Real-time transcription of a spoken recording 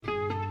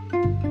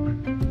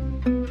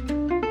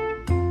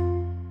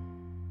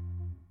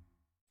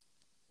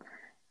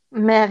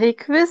Merry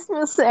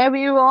Christmas,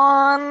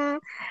 everyone!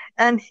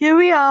 And here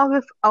we are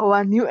with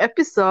our new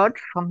episode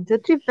from the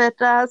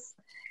Tibetas.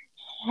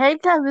 Hey,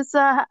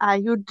 Clarissa, are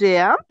you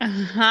there?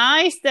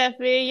 Hi,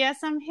 Steffi. Yes,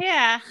 I'm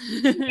here.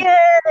 Yay!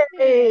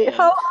 Yay.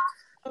 How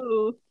are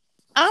you?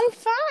 I'm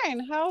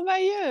fine. How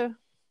about you?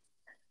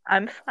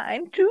 I'm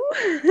fine too.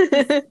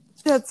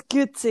 That's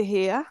good to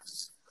hear.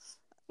 So,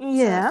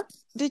 Yeah,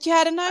 did you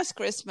have a nice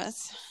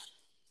Christmas?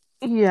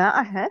 yeah,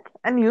 I had.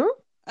 And you?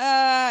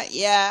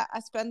 Yeah, I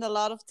spent a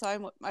lot of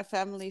time with my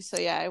family, so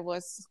yeah, it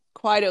was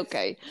quite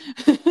okay.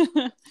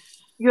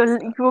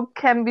 You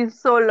can be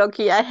so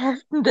lucky. I have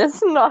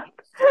this not.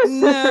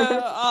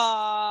 No,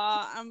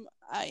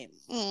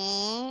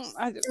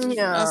 that's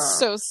Yeah,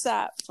 so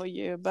sad for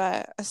you,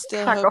 but I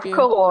still fuck hope of you.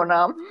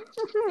 Corona.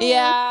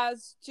 Yeah,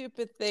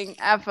 stupid thing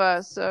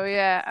ever. So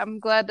yeah, I'm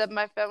glad that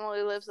my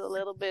family lives a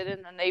little bit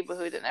in the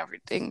neighborhood and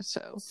everything.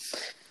 So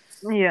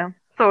Yeah,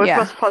 so it yeah.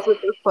 was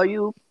positive for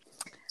you.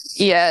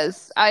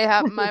 Yes, I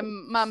have my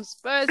mom's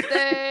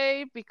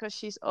birthday because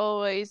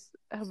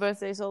her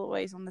birthday is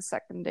always on the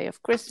second day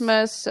of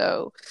Christmas.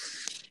 So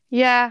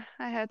yeah,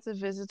 I had to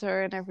visit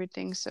her and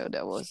everything. So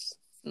that was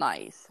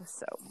nice.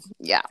 So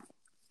yeah,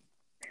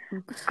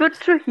 Good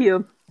to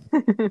hear.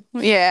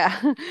 yeah.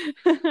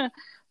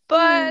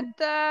 But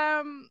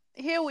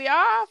here we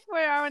are for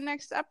our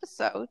next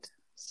episode.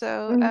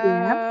 So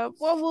Yeah.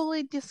 what will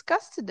we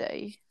discuss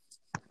today?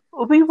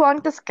 We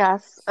want to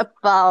discuss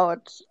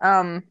about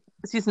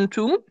season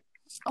two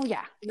Oh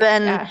yeah,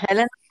 when yeah.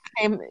 Helen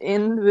came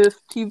in with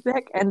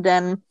Tibet and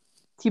then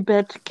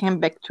Tibet came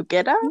back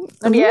together.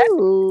 And yeah,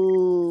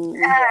 Ooh,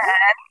 yeah.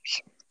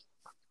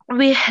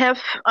 we have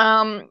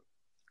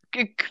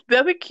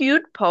very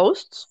cute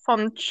posts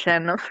from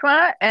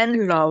Jennifer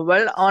and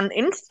Lowell on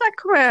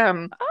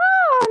Instagram.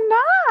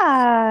 Oh,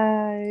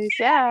 nice.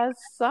 Yeah, I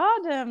saw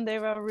them. They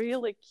were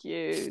really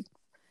cute.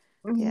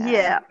 Yeah.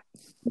 Yeah,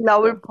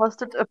 Lowell So,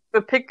 posted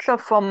a picture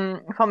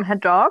from her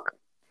dog,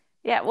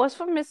 yeah, it was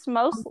from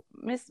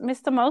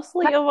Mr.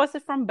 Mosley, or was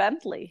it from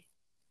Bentley?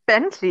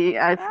 Bentley,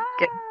 I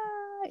forget.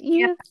 Ah,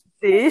 Yeah, you.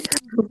 see.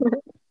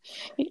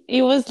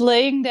 He was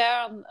laying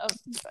down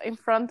in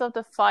front of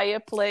the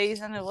fireplace,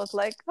 and it was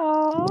like,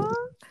 oh.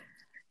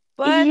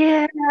 But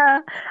Yeah,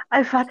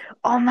 I thought,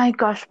 oh my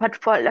gosh, what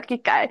for a lucky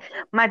guy.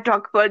 My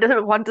dog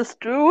will want this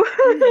too.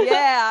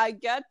 yeah, I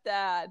get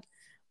that.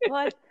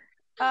 But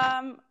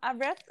I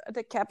read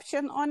the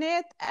caption on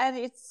it, and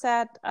it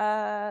said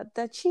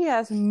that she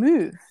has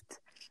moved.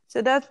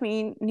 So that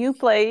means new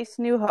place,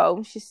 new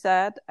home. She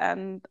said,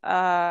 and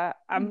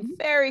I'm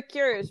very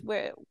curious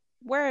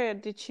where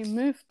did she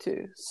move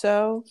to?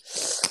 So,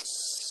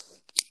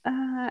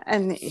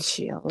 and is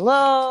she alone?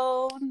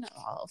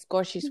 Well, of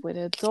course, she's with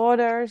her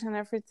daughters and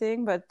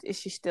everything, but is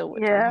she still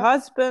with her Yeah,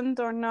 husband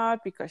or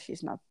not? Because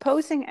she's not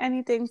posting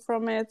anything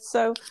from it.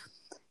 So,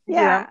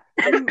 yeah.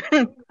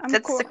 yeah, I'm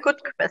That's a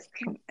good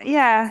question.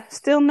 yeah,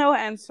 still no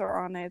answer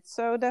on it.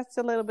 So that's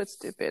a little bit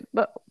stupid,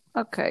 but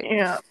okay.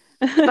 Yeah,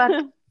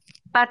 but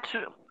but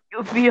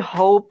we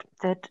hope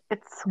that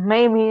it's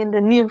maybe in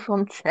the near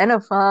from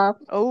Jennifer.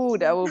 Oh,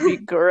 that would be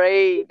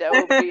great. That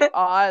would be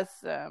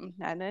awesome.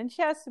 And then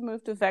she has to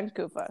move to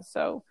Vancouver.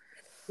 So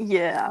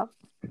Yeah,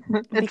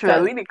 it's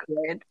because really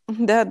great.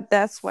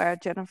 that's where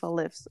Jennifer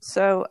lives.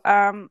 So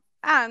and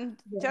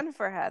Yeah.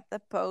 Jennifer had the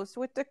post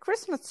with the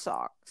Christmas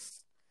songs.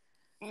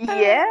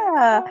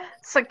 Yeah,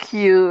 so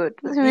cute.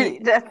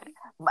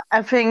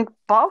 I think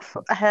both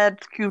had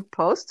cute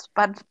posts,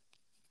 but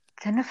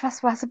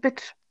Jennifer's was a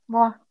bit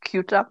more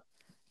cuter.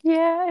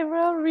 Yeah,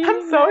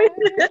 I'm sorry.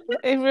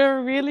 it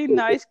were really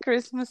nice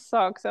Christmas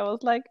songs. I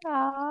was like, they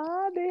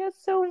are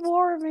so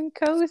warm and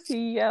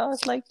cozy. I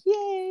was like,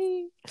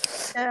 yay.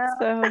 Yeah.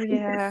 So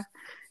yeah.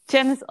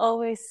 Jen is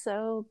always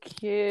so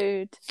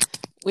cute,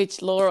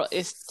 which Laurel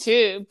is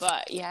too,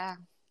 but yeah.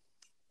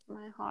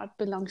 My heart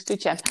belongs to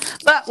Jen.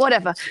 But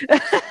whatever.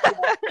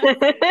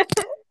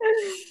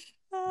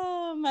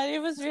 But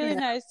it was really Yeah.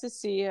 nice to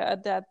see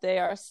that they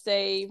are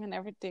safe and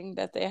everything,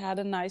 that they had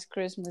a nice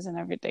Christmas and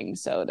everything.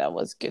 So that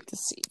was good to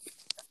see.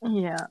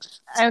 Yeah.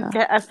 So,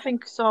 I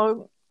think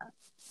so.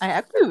 I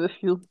agree with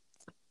you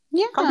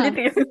yeah.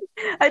 completely.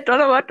 I don't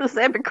know what to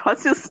say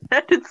because you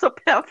said it so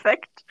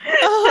perfect.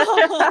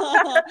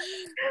 Oh,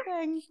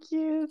 thank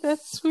you.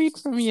 That's sweet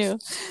from you.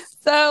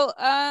 So,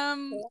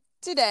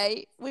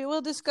 today we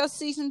will discuss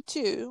season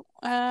 2.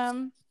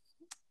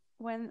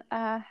 When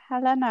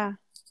Helena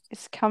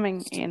is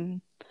coming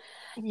in,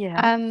 Yeah.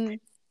 and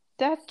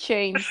that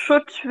changed.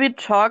 Should we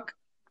talk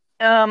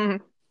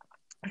um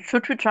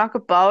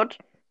about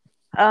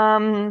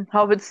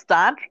how it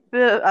started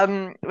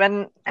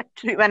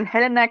when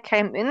Helena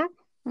came in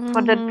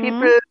for the Mm-hmm.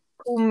 people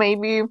who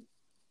maybe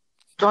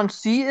don't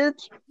see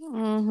it.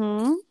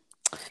 Mm-hmm.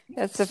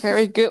 That's a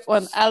very good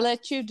one. I'll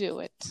let you do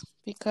it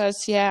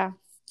because yeah,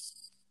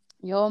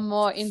 you're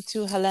more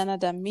into Helena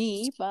than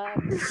me, but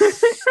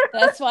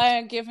that's why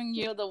I'm giving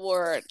you the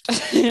word.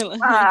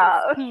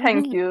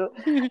 Thank you.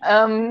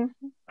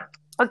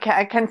 Okay,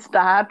 I can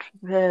start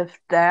with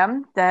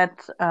them that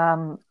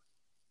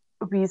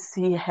we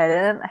see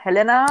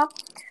Helena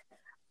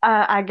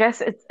I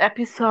guess it's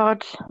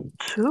episode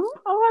 2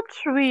 or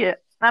 3.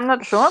 I'm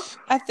not sure,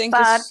 I think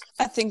but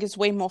it's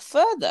way more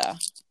further.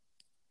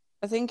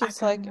 I think I it's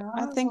don't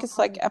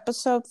like know.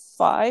 episode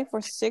 5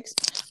 or 6,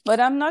 but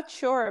I'm not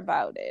sure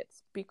about it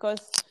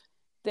because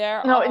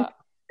there No, in are.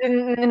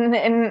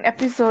 in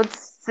episode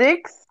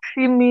 6,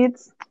 she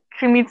meets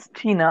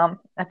Tina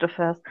at the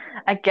first.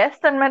 I guess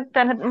then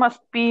it must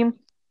be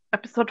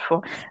episode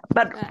 4.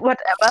 But Uh,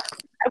 whatever.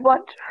 I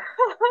want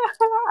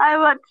I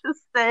want to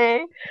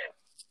say,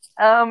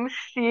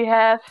 she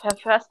has her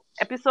first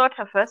episode,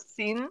 her first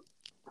scene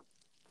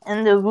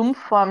in the room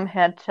from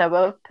her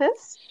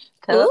therapist.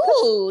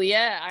 Ooh,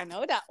 yeah, I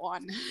know that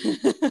one.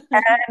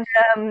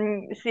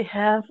 She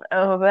has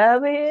a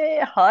very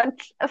hot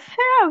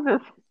affair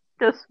with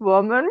this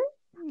woman,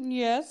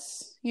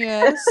 Yes,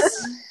 yes,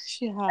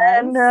 she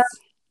and has.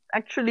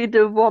 actually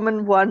the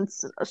woman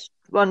wants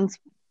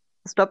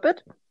stop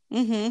it,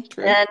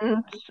 True.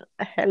 and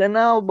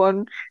Helena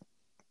wants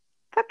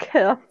fuck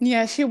her.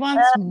 Yeah, she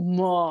wants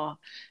more,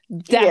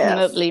 Yes.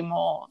 definitely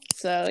more.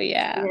 So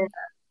yeah. Yeah.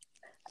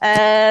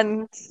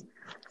 And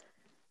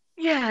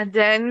yeah,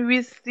 then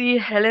we see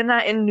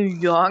Helena in New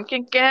York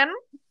again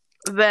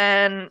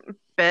when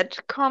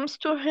Beth comes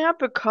to her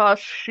because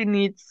she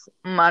needs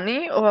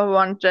money or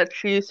wants that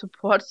she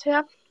supports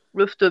her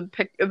with the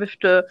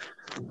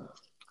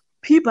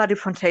Peabody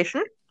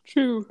Foundation.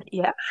 True.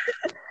 Yeah.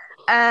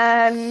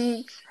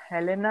 And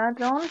Helena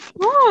don't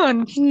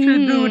want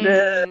to do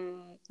that.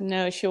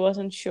 No, she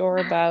wasn't sure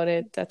about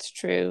it. That's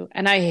true.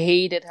 And I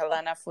hated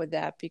Helena for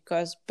that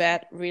because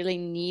Beth really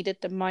needed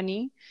the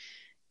money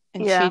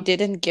and she Yeah.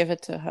 didn't give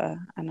it to her.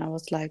 And I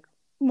was like,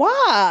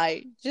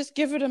 why? Just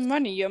give her the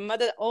money. Your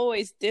mother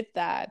always did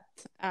that.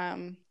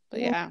 But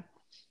yeah.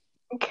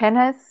 Can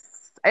I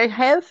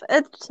have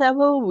a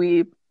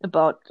theory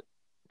about.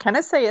 Can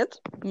I say it?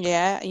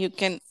 Yeah, you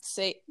can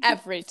say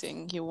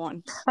everything you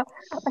want.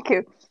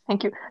 Okay,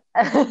 thank you.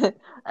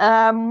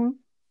 um,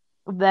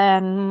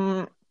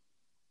 then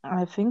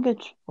I think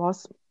it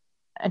was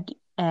at the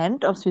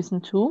end of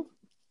season 2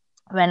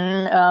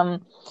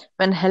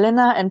 when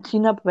Helena and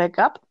Tina break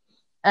up,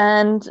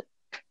 and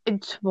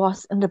it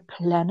was in the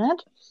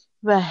planet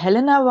where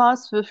Helena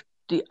was with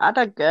the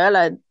other girl.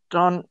 I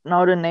don't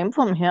know the name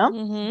from here,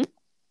 Mm-hmm.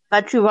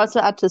 but she was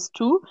an artist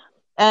too.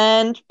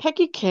 And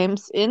Peggy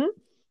comes in,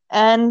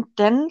 and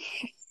then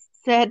she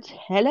said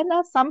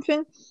Helena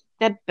something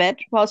that Beth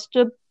was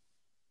the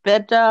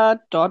better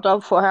daughter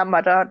for her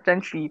mother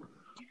than she.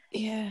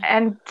 Yeah.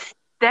 And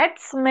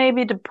that's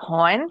maybe the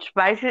point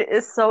why she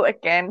is so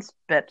against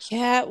Beth.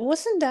 Yeah,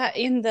 wasn't that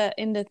in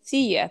the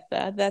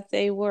theater that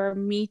they were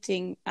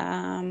meeting?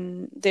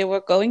 They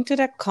were going to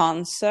the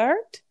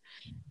concert,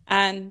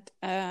 and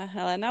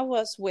Helena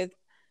was with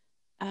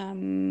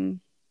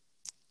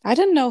I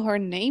don't know her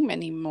name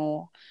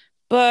anymore,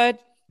 but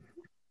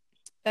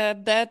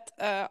Beth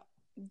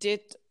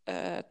did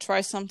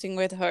try something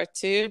with her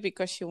too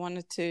because she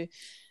wanted to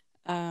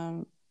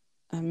um,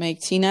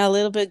 make Tina a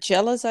little bit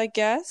jealous, I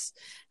guess.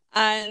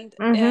 And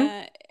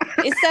Mm-hmm.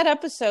 it's that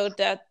episode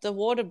that the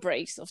water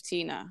breaks of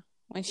Tina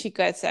when she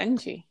gets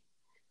angry,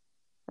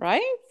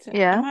 right?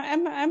 Yeah,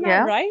 Am I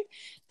yeah. right?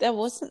 That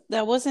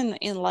wasn't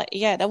in like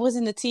yeah, that was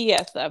in the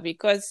theater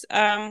because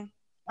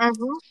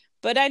Mm-hmm.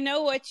 but I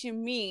know what you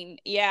mean.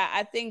 Yeah,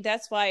 I think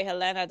that's why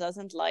Helena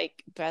doesn't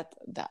like Beth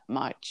that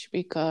much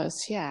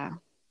because yeah,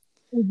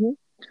 Mm-hmm.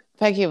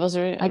 Peggy was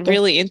I guess,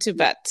 really into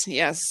Beth.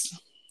 Yes.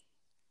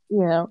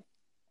 yeah.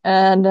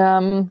 And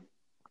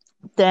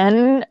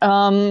then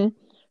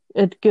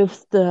it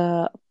gives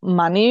the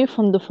money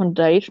from the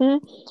foundation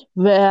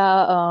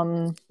where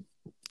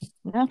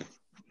yeah,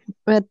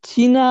 where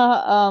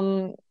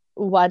Tina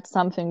writes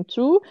something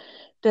too,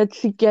 that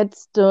she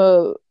gets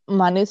the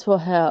monies for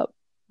her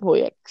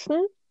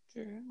projection,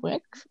 I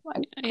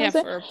can Yeah,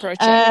 say, for a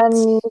project.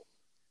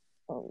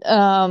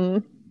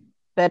 and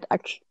that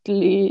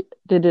actually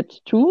did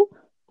it too,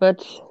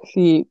 but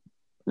she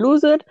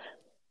lose it,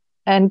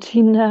 and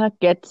Tina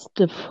gets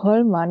the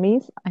full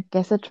monies. I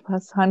guess it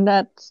was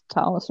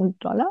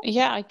 $100,000.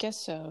 Yeah, I guess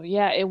so.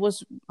 Yeah, it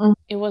was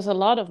a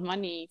lot of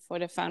money for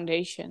the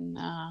foundation.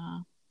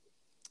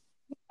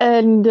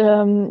 And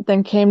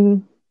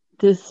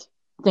this,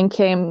 then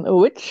came a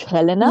witch,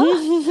 Helena,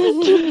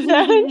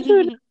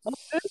 to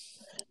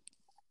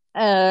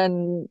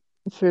and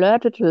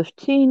flirted with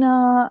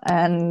Tina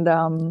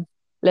and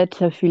let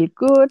her feel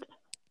good.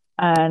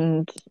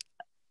 And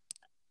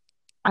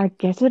I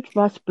guess it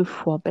was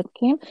before Beth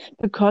came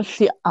because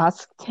she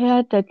asked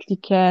her that she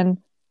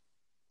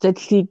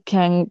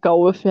can go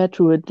with her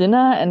to a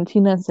dinner, and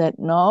Tina said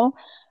no.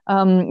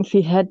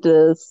 She had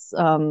this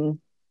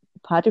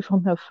party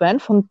from her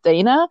friend from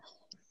Dana,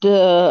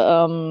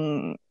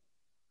 the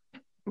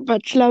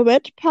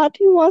bachelorette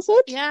party, was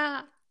it?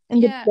 Yeah,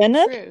 In the yeah,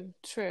 planet? true,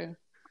 true.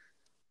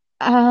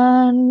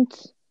 And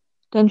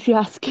then she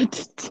asked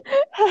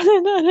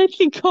Helena that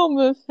she come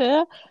with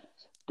her.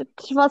 That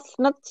was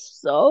not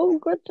so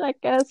good, I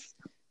guess.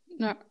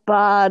 No.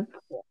 But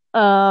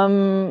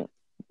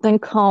then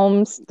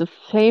comes the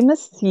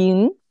famous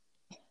scene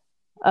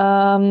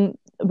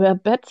where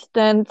Beth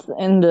stands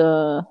in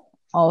the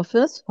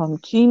office from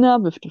Tina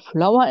with the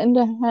flower in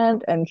the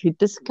hand, and she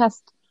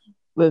discussed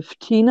with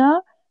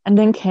Tina, and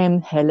then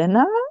came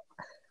Helena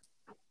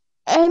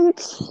and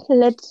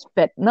let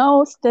Beth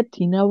know that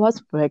Tina was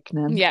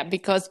pregnant. Yeah,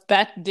 because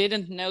Beth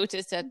didn't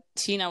notice that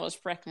Tina was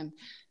pregnant.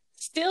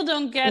 Still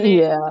don't get it.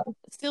 Yeah.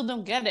 Still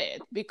don't get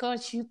it,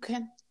 because you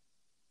can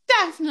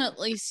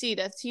definitely see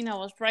that Tina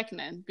was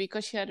pregnant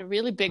because she had a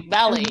really big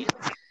belly.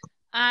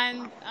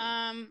 And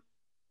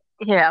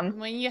Yeah.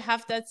 when you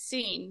have that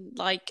scene,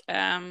 like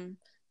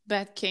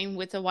Beth came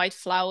with the white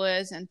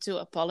flowers and to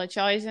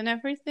apologize and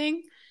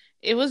everything,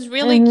 it was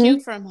really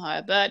cute from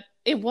her, but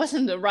it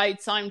wasn't the right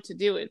time to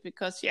do it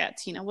because, yeah,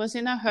 Tina was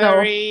in a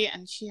hurry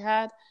and she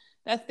had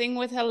that thing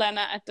with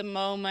Helena at the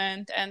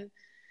moment. And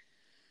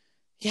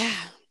yeah,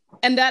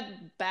 and that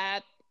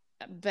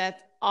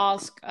Beth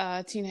asked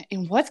Tina,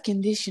 "In what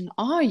condition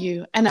are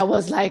you?" And I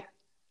was like,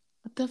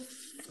 what the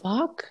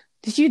fuck?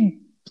 Did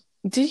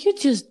you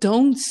just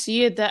don't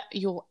see it that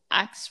your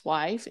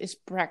ex-wife is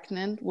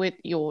pregnant with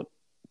your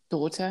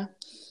daughter?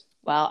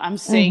 Well, I'm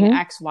saying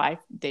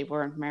ex-wife, they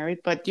weren't married,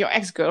 but your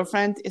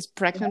ex-girlfriend is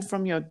pregnant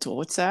from your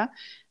daughter,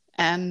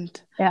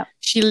 and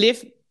she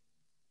lived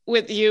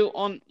with you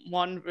on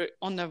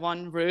the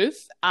one roof.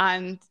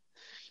 And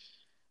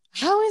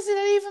how is it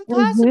even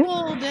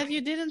possible that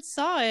you didn't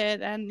saw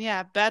it? And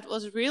yeah, Beth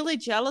was really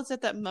jealous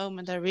at that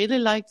moment. I really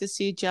like to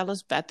see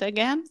jealous Beth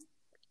again.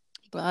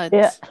 But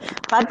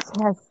but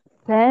her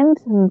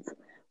sentence,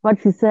 what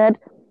she said,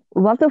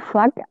 what the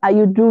fuck are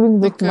you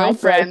doing with my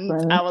girlfriend?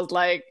 I was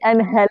like,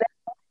 and Helena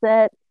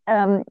said,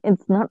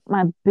 it's not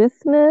my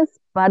business,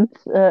 but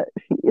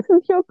she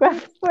isn't your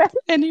girlfriend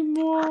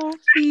anymore.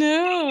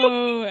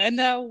 No, and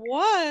that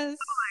was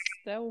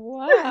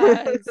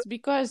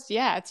because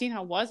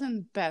Tina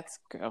wasn't Beth's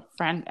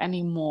girlfriend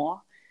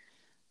anymore.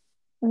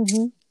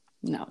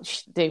 No,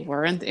 they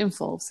weren't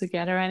involved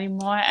together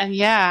anymore. And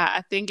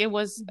I think it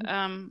was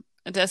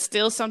that's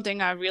still something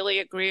I really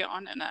agree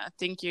on, and I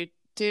think you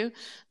too,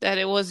 that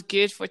it was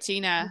good for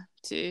Tina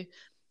to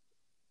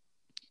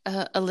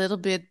a little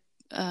bit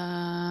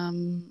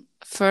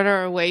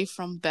further away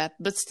from Beth,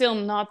 but still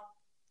not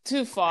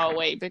too far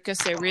away, because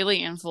they're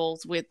really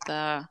involved with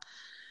the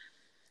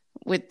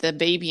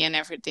baby and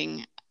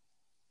everything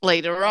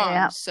later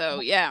on. So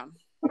yeah,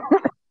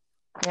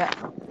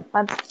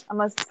 but I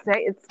must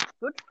say it's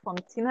good from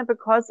Tina,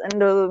 because in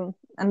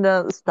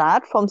the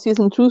start from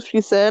season 2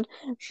 she said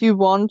she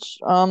wants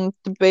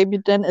the baby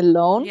then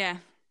alone,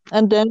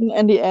 and then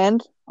in the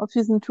end of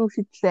season 2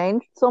 she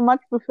changed so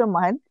much with her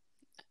mind.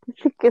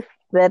 She gives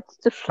that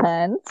the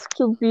chance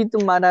to be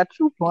the mother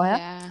too for her,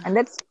 and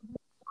that's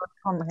good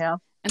from her.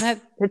 And that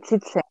she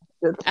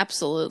changed it.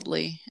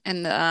 Absolutely.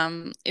 And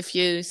if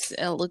you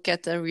look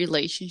at the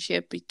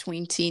relationship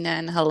between Tina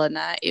and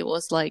Helena, it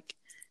was like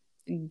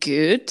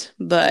good,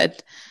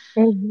 but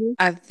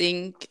I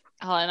think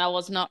Helena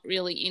was not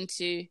really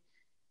into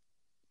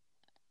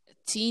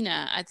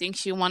Tina. I think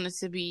she wanted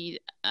to be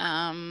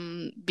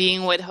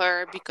being with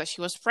her because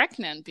she was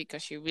pregnant,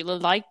 because she really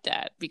liked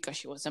that, because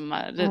she was a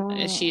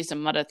mother. She's a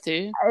mother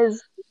too.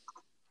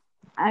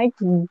 I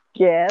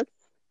guess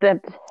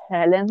that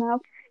Helena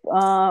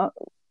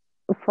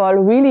fall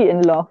really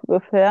in love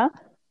with her.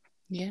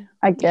 Yeah,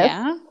 I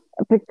guess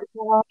because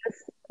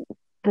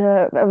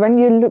when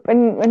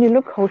you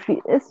look how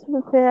she is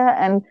with her,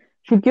 and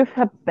she gives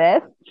her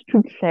best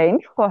to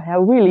change for her,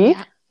 really.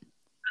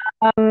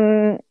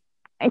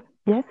 I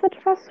guess it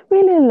was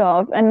really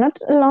love, and not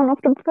alone of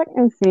the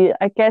pregnancy.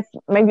 I guess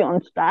maybe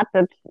on start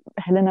that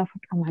Helena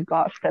thought, oh my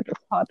gosh, that is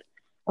hot,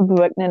 a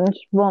pregnant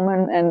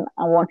woman, and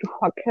I want to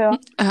fuck her.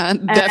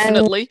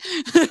 Definitely.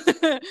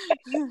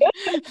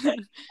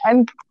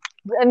 And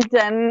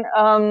then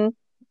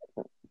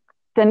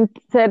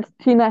said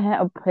Tina her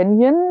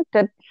opinion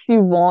that she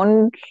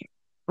won't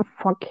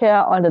fuck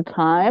her all the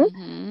time,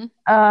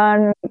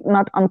 and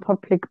not on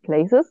public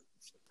places.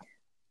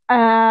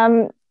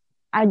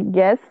 I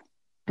guess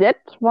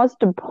that was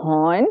the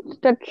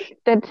point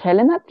that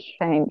Helena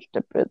changed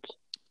a bit.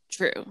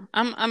 True.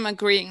 I'm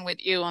agreeing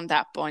with you on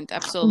that point.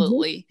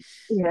 Absolutely.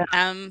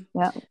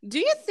 Do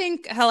you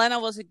think Helena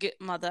was a good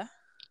mother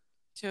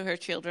to her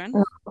children?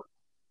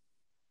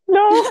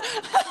 No.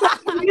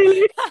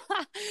 Really.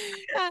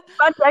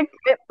 But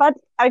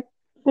I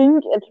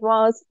think it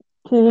was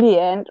till the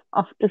end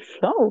of the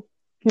show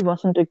she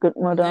wasn't a good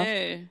mother.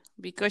 No,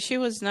 because she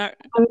was not.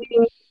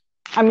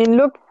 I mean,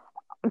 look,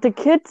 the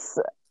kids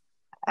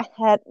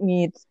had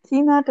meet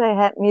Tina, they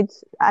had meet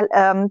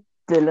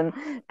Dylan,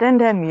 then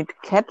they meet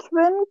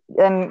Catherine,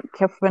 and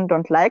Catherine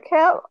don't like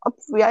her,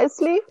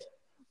 obviously,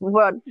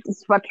 but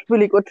it's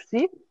really good to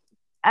see.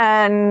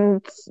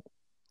 And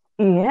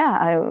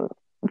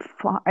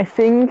I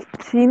think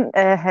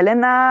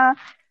Helena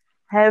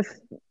have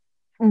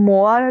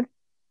more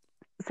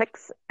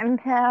sex in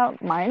her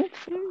mind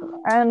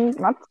and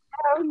not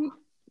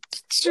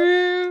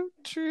True.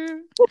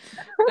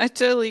 I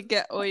totally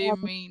get what you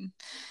mean.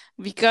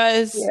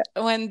 because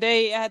Yeah. when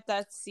they had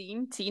that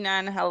scene, Tina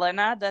and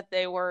Helena, that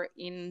they were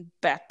in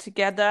bed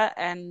together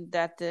and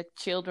that the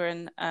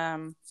children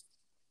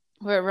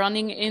were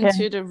running Yeah.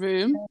 into the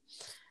room,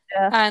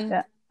 Yeah. and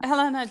Yeah.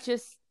 Helena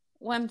just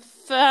went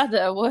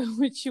further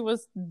what she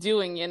was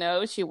doing.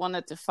 She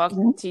wanted to fuck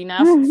Tina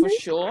for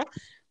sure,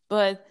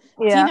 but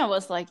Yeah. Tina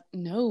was like,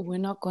 "No,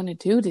 we're not going to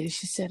do this."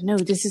 She said, "No,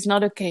 this is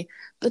not okay."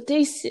 But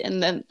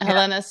and then Yeah.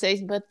 Helena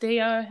says, "But they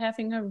are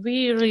having a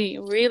really,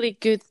 really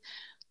good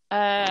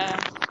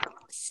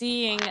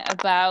seeing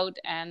about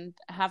and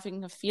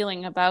having a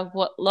feeling about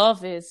what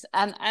love is."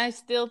 And I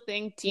still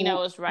think Tina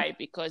was right,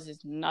 because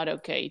it's not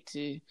okay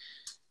to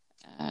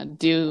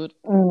do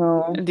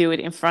No. it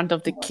in front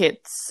of the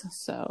kids.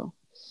 So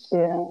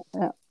Yeah.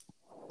 Yeah.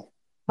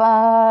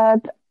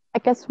 But I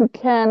guess we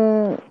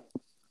can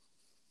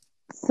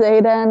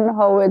say then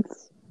how it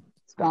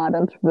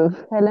started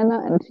with Helena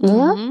and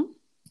Tina.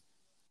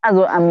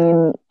 Also, I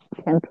mean,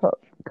 you can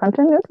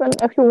continue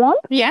it if you want.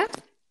 yeah.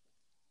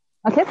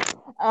 Okay.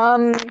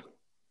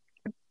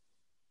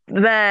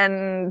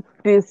 When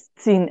this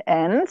scene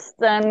ends,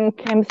 then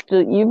comes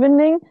the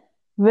evening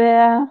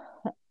where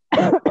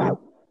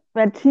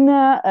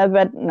Tina,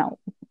 no,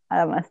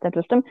 I stepped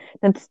to stimmen.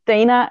 Then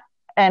Dana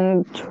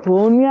and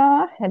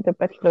Tonya had a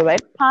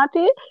bachelorette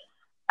party,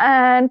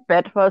 and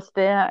Beth was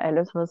there,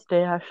 Alice was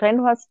there,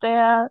 Shane was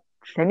there,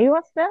 Jenny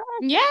was there.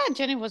 Yeah,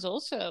 Jenny was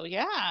also,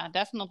 yeah,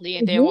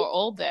 definitely. They were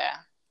all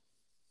there.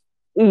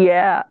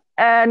 Yeah,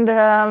 and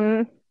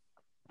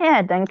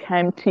yeah, then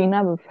came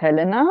Tina with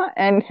Helena,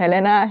 and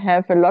Helena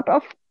have a lot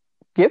of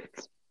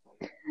gifts.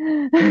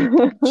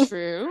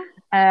 True.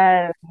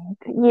 And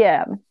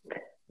yeah,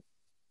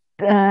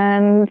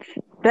 and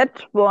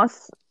that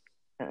was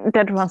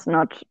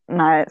not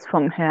nice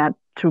from her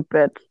to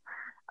Beth.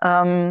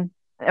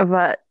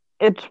 But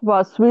it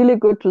was really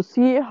good to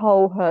see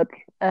how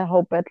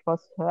Beth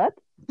was hurt,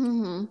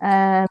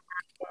 and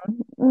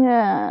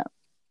yeah,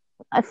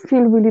 I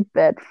feel really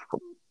bad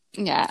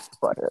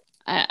for it.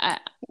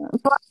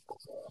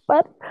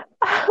 But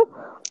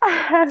I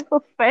have a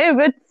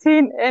favorite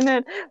scene in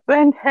it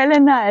when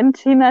Helena and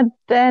Tina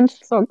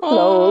danced so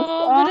close.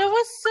 But it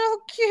was so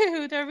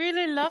cute. I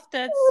really loved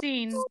that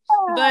scene.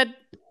 But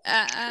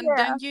and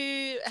then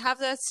you have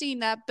that scene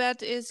that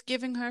Beth is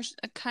giving her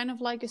a kind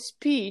of like a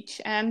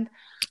speech, and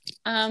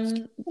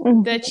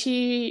that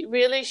she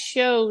really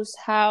shows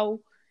how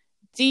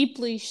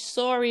deeply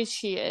sorry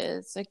she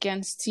is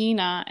against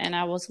Tina. And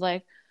I was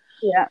like,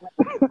 yeah.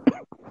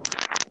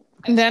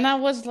 And then I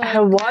was like,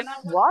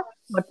 what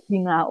for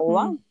Tina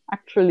or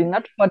actually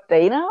not for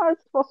Dana, it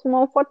was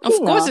more for Tina.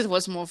 Of course it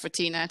was more for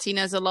Tina.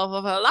 Tina's the love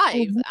of her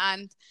life.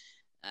 And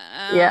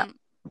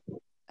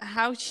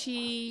how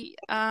she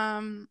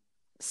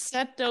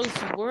said those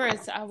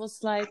words, I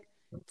was like,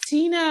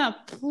 Tina,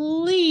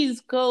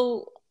 please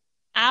go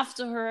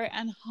after her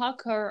and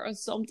hug her or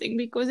something,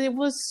 because it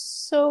was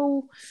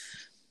so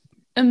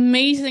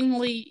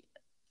amazingly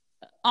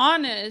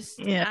honest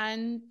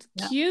and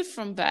cute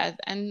from Beth.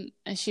 And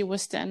she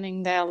was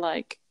standing there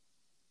like,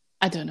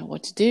 I don't know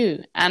what to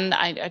do. And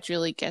I'd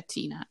really get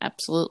Tina,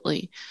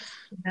 absolutely.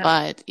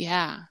 But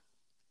yeah.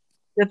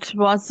 It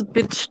was a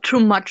bit too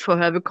much for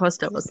her, because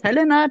there was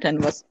Helena, then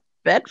was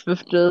Beth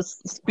with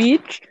this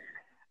speech,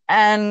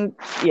 and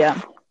yeah.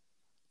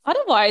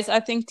 Otherwise, I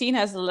think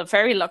Tina is a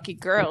very lucky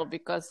girl,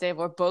 because they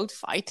were both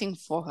fighting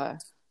for her.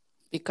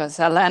 Because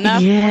Helena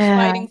was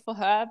fighting for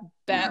her,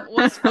 Beth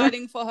was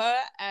fighting for her,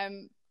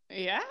 and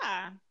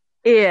yeah.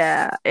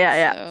 Yeah.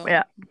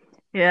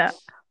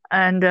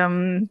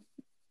 And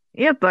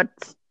yeah, but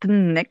the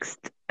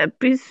next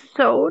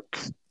episode,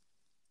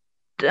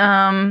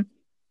 oh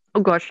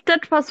gosh,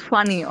 that was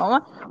funny,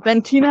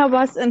 when Tina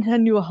was in her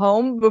new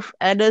home with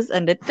Alice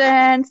and they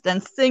danced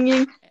and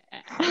singing,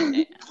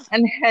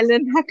 and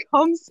Helena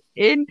comes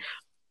in,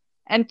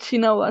 and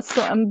Tina was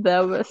so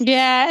embarrassed.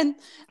 Yeah, and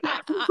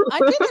I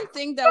didn't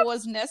think that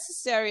was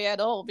necessary at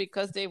all,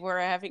 because they were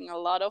having a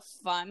lot of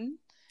fun.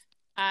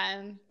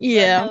 And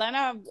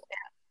Helena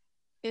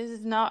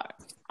is not,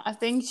 I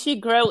think she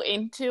grew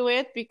into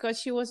it, because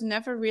she was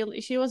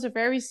a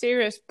very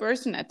serious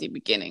person at the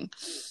beginning.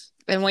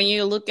 And when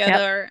you look at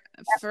her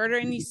further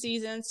in these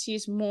seasons,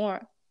 she's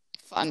more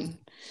fun.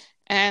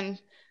 And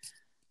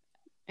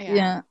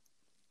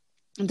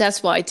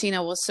that's why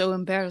Tina was so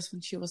embarrassed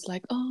when she was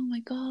like, oh my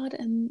God,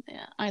 and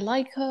I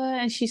like her,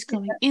 and she's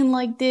coming in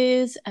like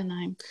this, and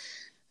I'm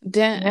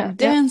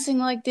dancing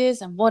like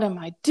this, and what am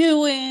I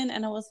doing?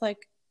 And I was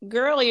like,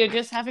 girl, you're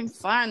just having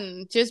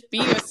fun. Just be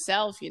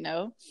yourself,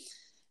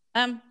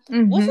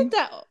 Wasn't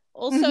that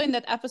also in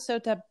that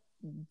episode that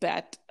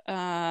Beth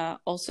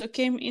also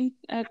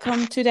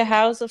come to the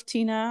house of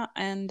Tina,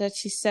 and that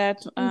she said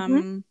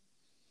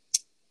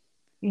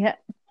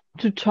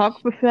to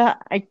talk with her,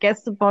 I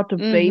guess, about the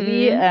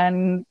baby,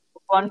 and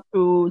want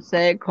to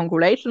say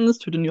congratulations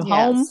to the new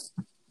home.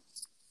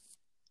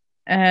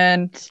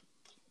 And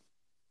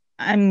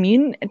I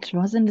mean, it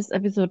was in this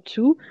episode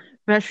too,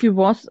 where she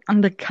was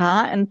on the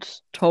car and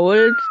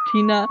told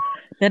Tina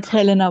that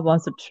Helena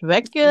was a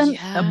dragon,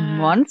 a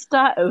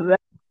monster, a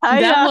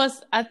Yeah.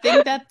 I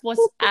think that was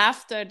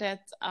after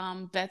that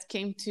Beth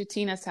came to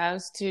Tina's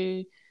house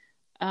to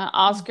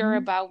ask her Mhm.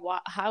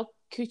 about how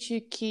could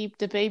you keep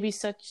the baby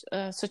such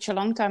a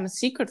long time a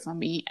secret from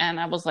me? And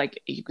I was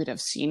like, you could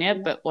have seen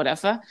it, but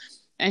whatever.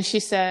 And she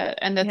said,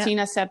 and that Yeah.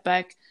 Tina said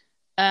back,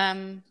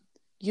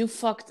 you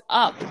fucked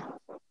up,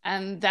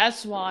 and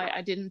that's why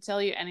I didn't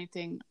tell you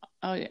anything.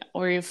 Oh, yeah.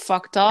 Or you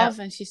fucked Yeah. off.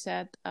 And she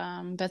said,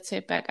 Beth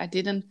said back, I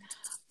didn't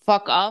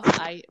fuck off,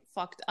 I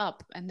fucked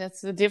up, and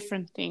that's a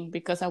different thing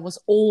because I was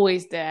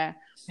always there.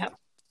 Yeah.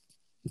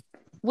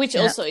 Which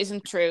Yeah. also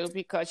isn't true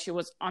because she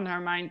was on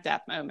her mind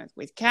that moment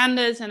with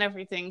Candace and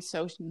everything.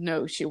 So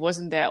no, she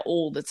wasn't there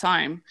all the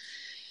time.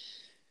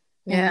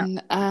 Yeah.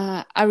 And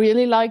I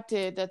really liked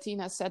it that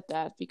Tina said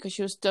that because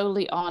she was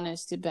totally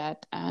honest to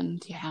Beth.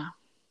 And yeah,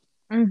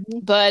 Mhm.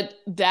 but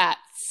that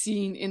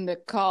scene in the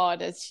car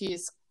that she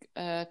is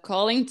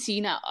calling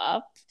Tina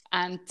up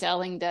and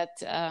telling that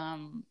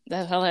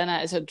that Helena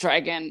is a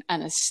dragon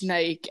and a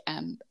snake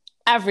and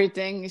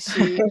everything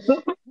she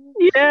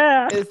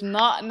Yeah. is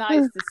not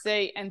nice to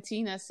say. And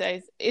Tina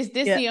says, is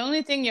this Yeah. the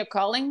only thing you're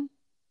calling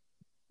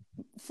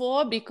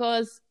for?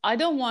 Because I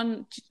don't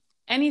want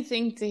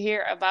anything to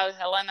hear about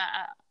Helena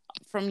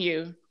from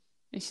you.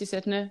 And she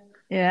said, no.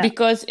 Yeah.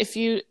 Because if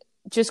you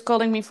just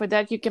calling me for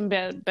that, you can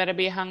better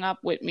be hung up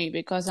with me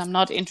because I'm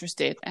not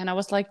interested. And I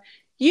was like,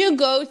 you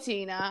go,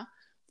 Tina.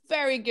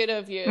 Very good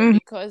of you, Mhm.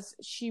 because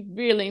she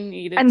really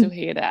needed to And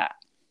hear that.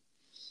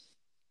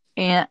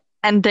 yeah.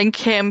 And then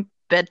came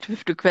Beth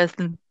with the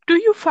question, do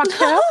you fuck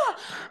her?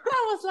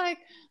 I was like,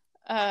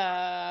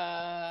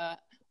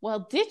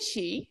 well, did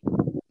she?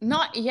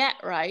 Not yet,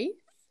 right?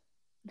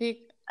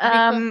 Because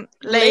later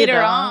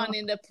Later. on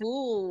in the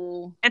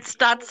pool. It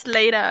starts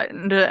later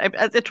in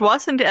it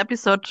was in the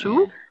episode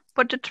 2, Yeah.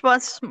 but it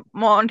was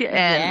more on the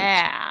end.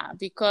 Yeah,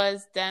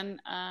 because then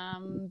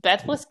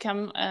Beth was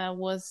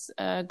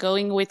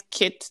going with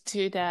Kit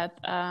to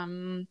that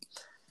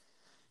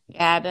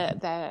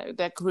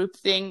the group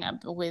thing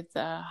with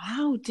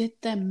how did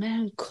the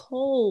man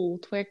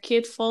called where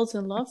Kit falls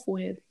in love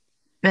with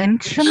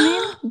Benjamin?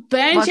 Was it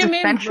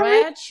Benjamin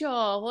Benjamin?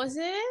 Bradshaw, was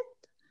it?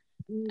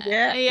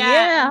 Yeah. Yeah,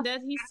 Yeah. and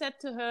that he said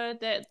to her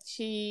that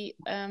she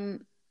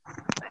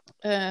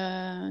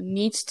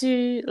needs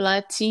to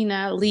let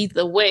Tina lead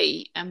the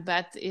way, and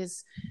Beth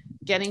is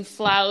getting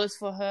flowers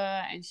for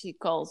her, and she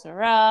calls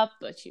her up,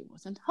 but she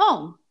wasn't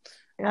home.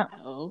 Yeah.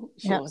 No,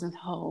 she Yeah. wasn't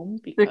home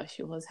because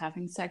she was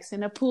having sex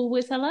in a pool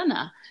with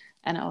Helena.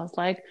 And I was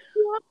like,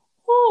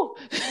 oh.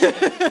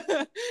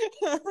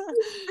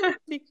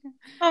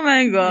 Oh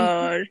my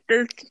gosh.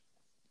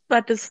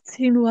 But the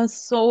scene was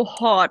so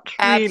hot,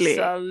 really.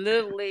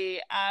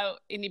 Absolutely.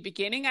 In the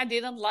beginning, I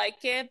didn't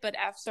like it, but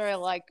after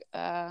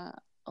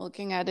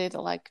looking at it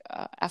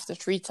after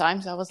 3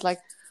 times, I was like,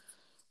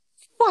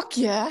 fuck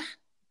yeah,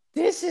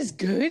 this is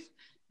good.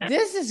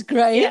 This is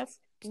great. Yes.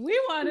 We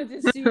wanted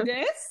to see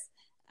this.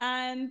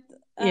 And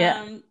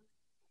Yeah.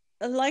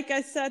 like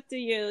I said to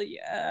you,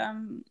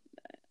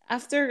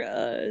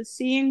 after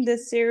seeing the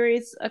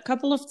series a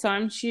couple of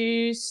times,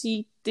 you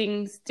see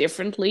things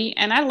differently.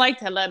 And I liked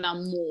Helena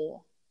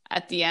more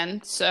at the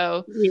end.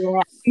 So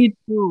Yeah. Me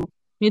too.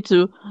 Me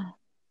too.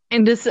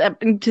 In this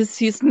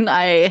season,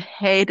 I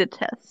hated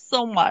her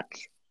so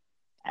much.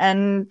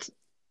 And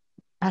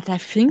but I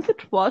think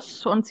it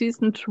was on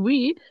season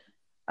 3,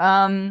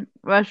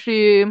 where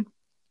she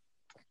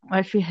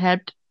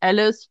had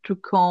Alice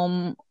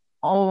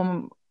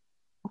um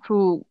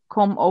to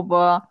come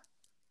over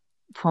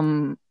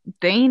from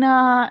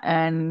Dana,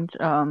 and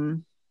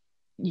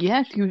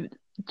yeah, she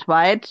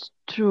tried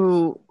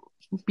to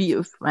be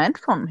a friend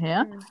from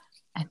her,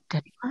 and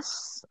that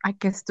was, I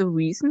guess, the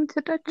reason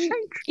that I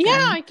changed yeah,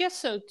 then. I guess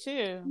so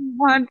too.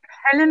 But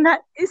Helena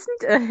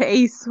isn't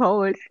a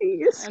asshole. She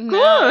is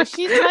No, good.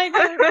 she's like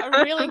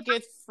a really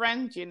good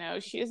friend, you know.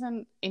 She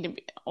isn't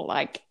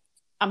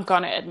I'm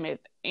gonna admit,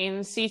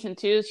 in season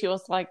 2, she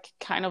was like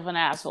kind of an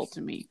asshole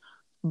to me.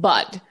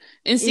 But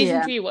in season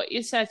Yeah. 3, what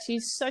you said,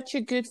 she's such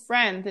a good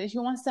friend and she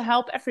wants to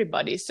help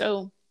everybody.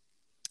 So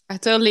I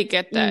totally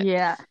get that.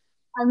 Yeah.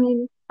 I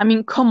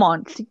mean, come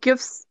on. She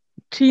gives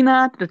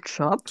Tina the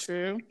job.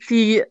 True.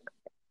 She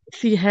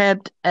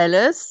had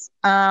Alice.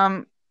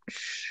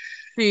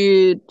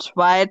 She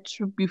tried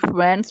to be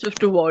friends with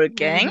the whole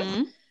gang.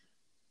 Mm-hmm.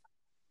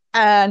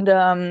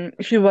 And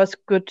she was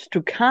good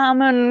to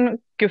Carmen,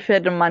 give her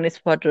the money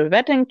for the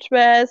wedding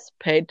dress,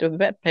 paid the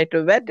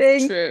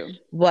wedding, True.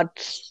 what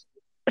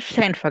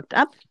Shane fucked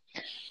up.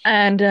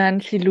 And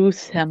then she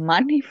lose her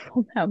money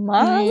from her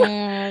mom.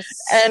 Yes.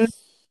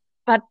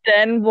 But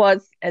then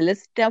was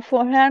Alice there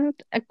for her,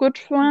 a good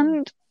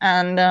friend.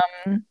 And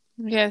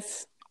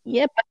Yes.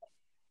 yeah,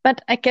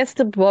 but I guess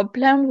the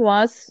problem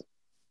was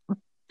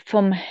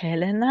from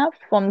Helena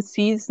from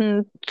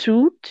season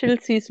 2 till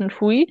season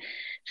 3.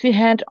 She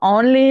had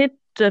only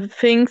the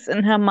things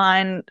in her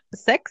mind,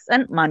 sex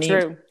and money.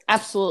 True.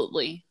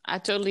 Absolutely. I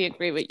totally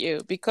agree with you.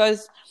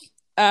 Because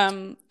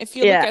if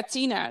you look Yeah. at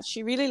Tina,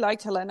 she really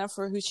liked Helena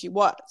for who she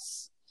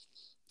was.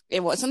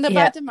 It wasn't about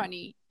Yeah. the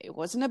money. It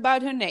wasn't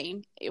about her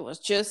name. It was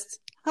just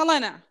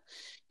Helena,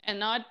 and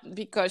not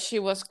because she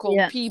was called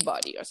Yeah.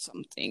 Peabody or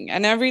something.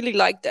 And I really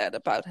like that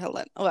about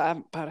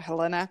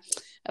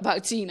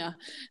about Tina.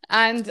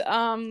 And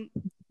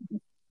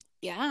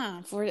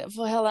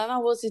for Helena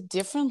was it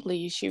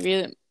differently. She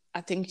really,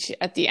 I think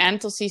at the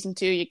end of season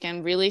 2, you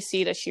can really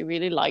see that she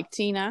really liked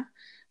Tina.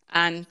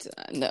 And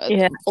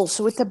Yeah.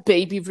 also with the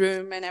baby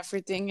room and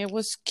everything, it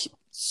was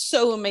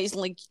so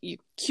amazingly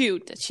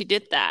cute that she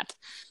did that.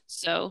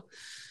 So,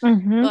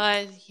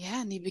 but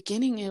yeah, in the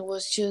beginning, it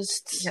was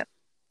just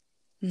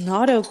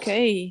not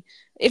okay.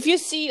 If you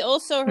see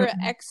also her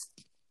ex,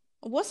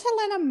 was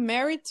Helena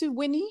married to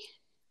Winnie?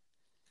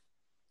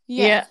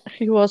 Yeah,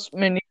 she was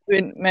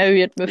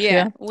married with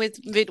her.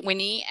 with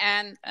Winnie,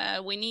 and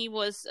Winnie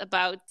was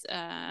about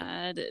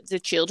the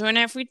children and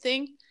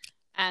everything,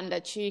 and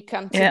that she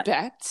come to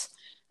bed,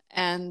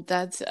 and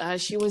that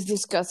she was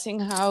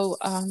discussing how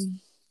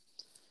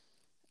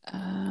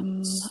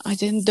I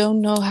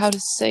don't know how to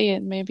say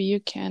it. Maybe you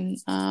can.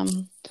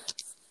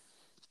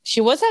 She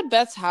was at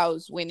Beth's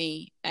house,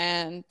 Winnie,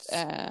 and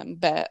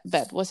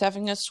Beth was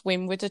having a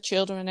swim with the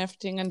children and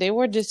everything, and they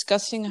were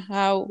discussing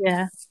how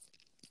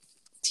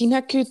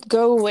Tina could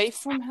go away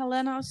from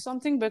Helena or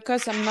something,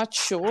 because I'm not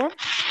sure.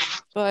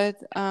 But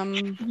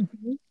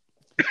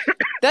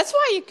that's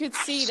why you could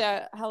see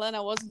that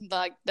Helena wasn't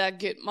like that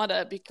good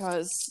mother,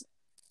 because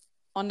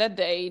on that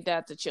day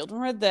that the children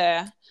were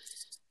there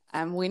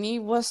and Winnie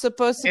was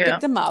supposed to pick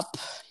them up.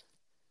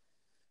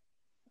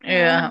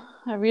 Yeah.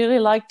 I really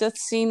like that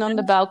scene on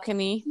the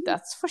balcony,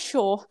 that's for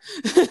sure.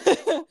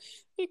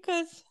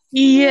 Because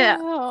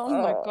oh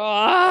my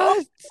god,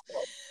 it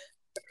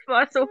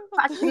was so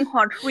fucking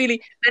hot,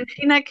 really. When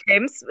Tina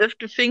came with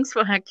the things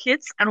for her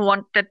kids and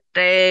wanted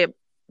they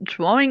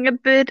drawing a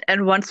bit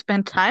and want to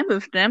spend time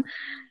with them,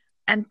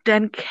 and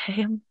then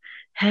came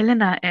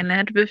Helena in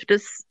it with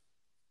this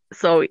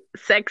so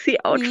sexy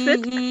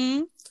outfit.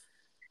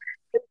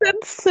 And then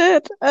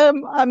said,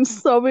 I'm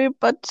sorry,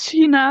 but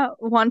Tina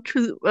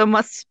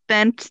must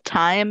spend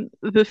time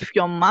with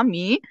your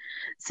mommy,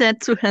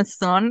 said to her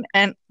son,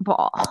 and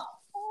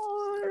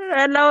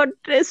hello,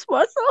 this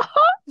was so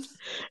hot.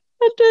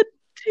 And then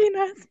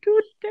Tina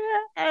stood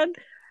there, and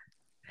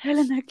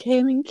Helena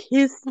came and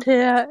kissed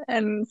her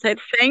and said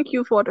thank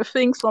you for the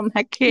things from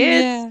her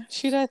kids. Yeah,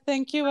 should I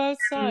thank you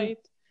outside?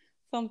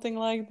 Something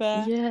like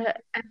that. Yeah.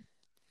 And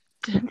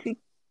then he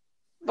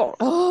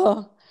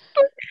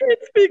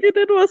speaking,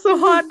 it was so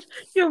hot.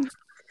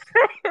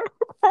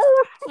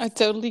 I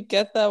totally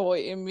get that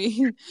what you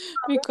mean,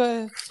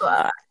 because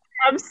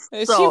I'm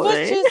sorry. She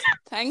was just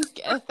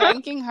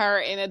thanking her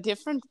in a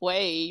different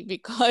way,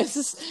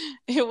 because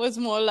it was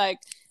more like,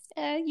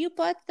 you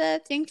bought the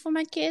thing for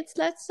my kids.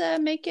 Let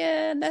me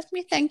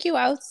thank you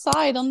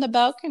outside on the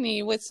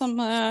balcony with some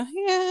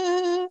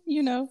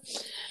you know.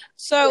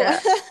 So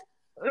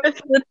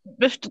with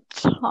the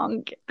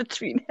tongue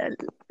between her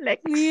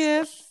legs.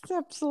 Yes,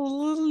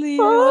 absolutely. It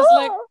was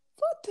like,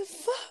 what the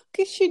fuck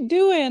is she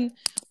doing?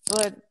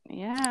 But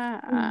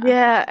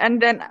yeah,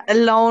 and then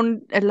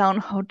alone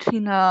how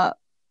Tina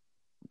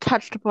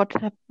touched about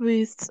her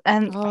breasts,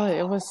 and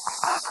it was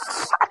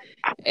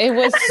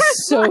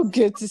so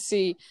good to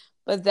see.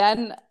 But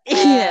then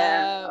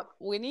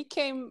Winnie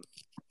came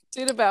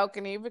to the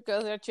balcony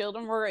because her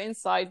children were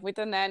inside with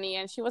the nanny,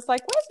 and she was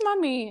like, "Where's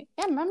mommy?"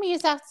 Yeah, mommy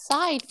is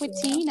outside with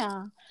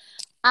Tina.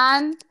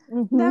 And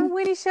then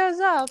Winnie shows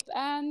up,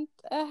 and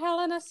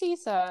Helena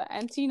sees her,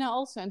 and Tina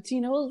also. And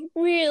Tina was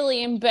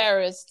really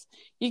embarrassed.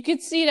 You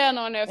could see that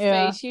on her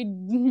face. She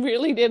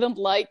really didn't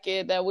like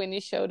it that Winnie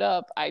showed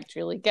up. I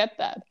truly get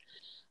that.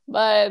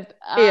 But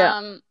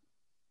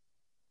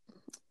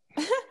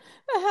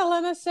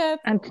Helena said,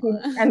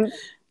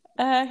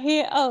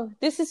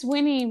 this is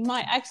Winnie,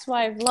 my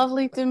ex-wife.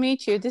 Lovely to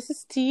meet you. This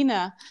is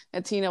Tina.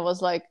 And Tina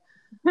was like,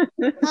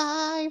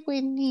 hi,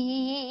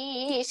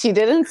 Winnie. She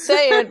didn't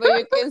say it, but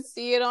you can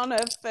see it on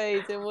her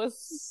face. It was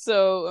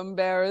so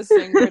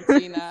embarrassing for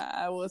Tina.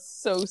 I was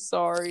so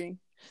sorry.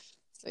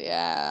 So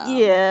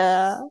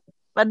yeah.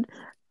 But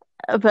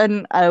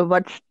when I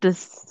watched this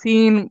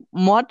scene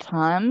more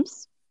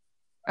times,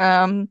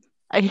 I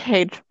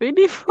hate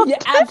Winnie for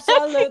that.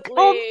 Absolutely.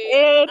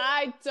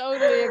 I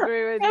totally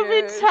agree with you.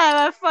 Every time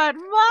I thought,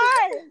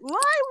 why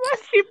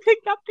must she pick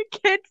up the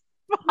kids?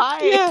 Why?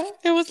 Yeah,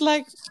 it was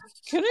like,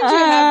 couldn't you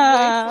have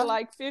wait for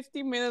like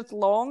 50 minutes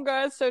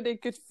longer so they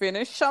could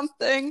finish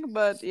something?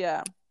 But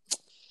I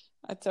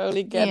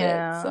totally get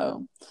it.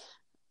 So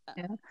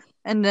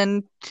and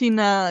then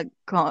Tina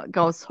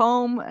goes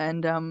home,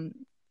 and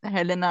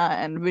Helena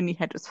and Winnie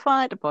had this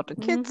fight about the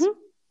kids.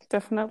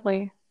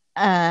 Definitely.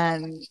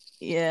 And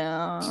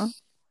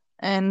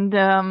and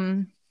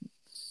then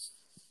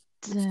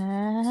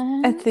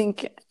I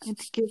think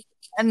it gives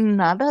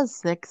another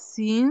sex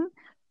scene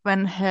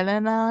when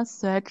Helena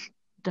searched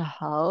the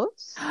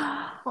house.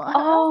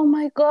 Oh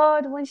my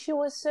god, when she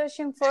was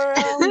searching for her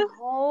own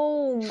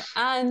home,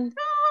 and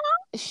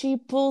she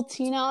pulled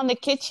Tina on the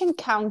kitchen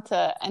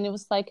counter, and it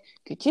was like,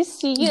 could you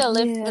see a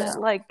little bit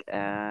like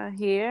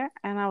here?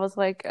 And I was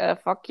like,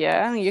 fuck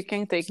yeah, you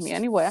can take me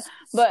anywhere.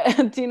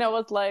 But Tina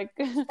was like,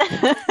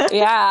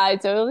 yeah, I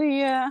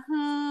totally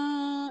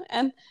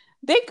and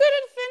they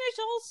couldn't finish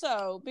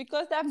also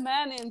because that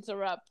man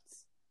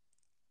interrupts.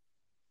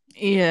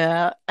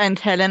 Yeah, and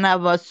Helena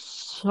was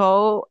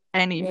so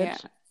animated Yeah.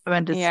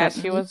 when this Yeah, she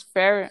happened. was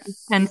very.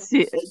 And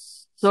see,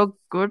 it's so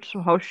good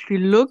how she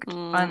looked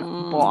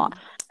and boah.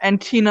 And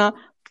Tina,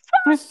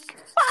 fuck,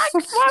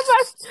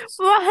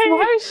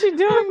 Why is she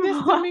doing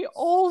this to me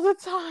all the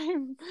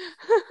time?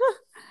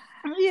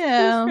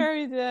 Yeah. She's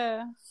very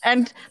there.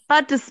 And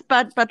but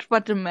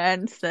what the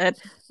man said,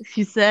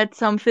 he said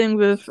something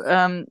with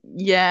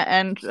yeah,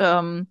 and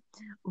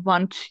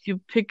want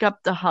you pick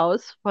up the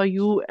house for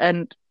you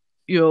and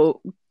your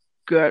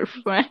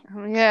girlfriend.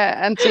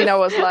 Yeah, and Tina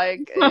was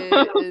like,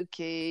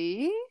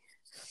 okay.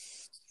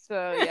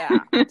 So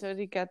yeah, I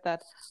totally get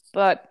that.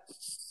 But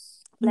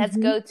let's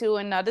go to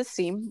another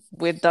scene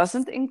which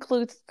doesn't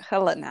include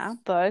Helena,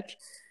 but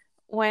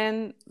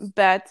when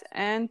Beth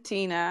and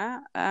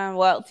Tina,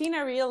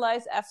 Tina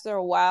realized after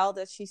a while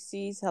that she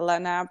sees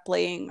Helena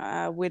playing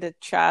with a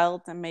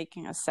child and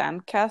making a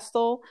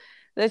sandcastle,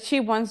 that she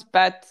wants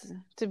Beth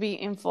to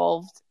be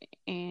involved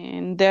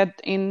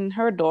in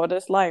her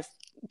daughter's life,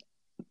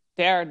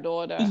 their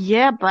daughter.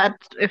 Yeah, but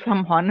if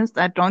I'm honest,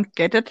 I don't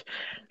get it.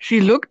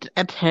 She looked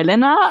at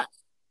Helena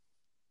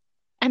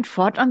and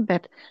fought on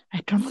Beth.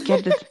 I don't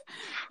get it.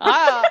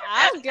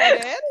 I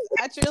get it.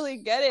 I truly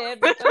get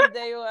it because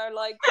they were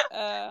like,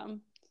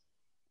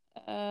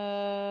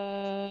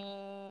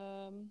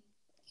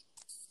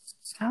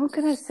 how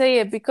can I say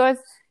it? Because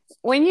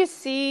when you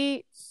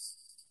see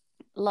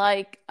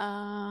like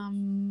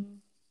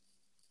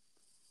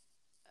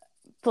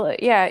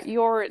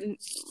your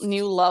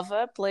new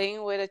lover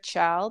playing with a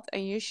child,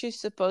 and you're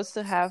supposed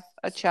to have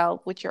a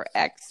child with your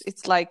ex,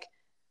 it's like,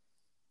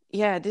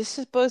 yeah, this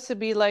is supposed to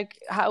be like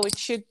how it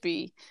should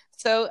be.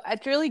 So I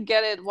really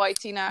get it why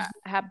Tina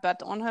had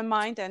that on her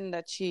mind and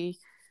that she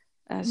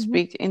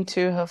speak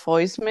into her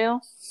voicemail.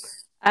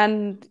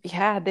 And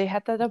yeah, they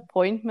had that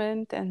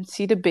appointment and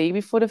see the baby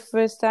for the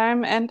first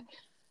time. And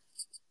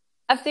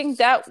I think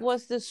that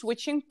was the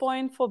switching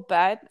point for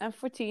Beth and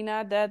for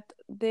Tina, that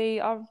they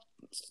are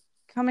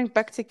coming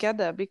back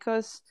together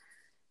because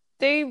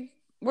they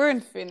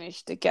weren't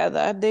finished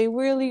together. They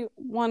really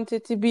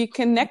wanted to be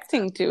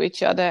connecting to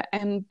each other.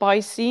 And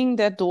by seeing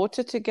their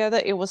daughter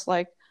together, it was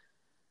like,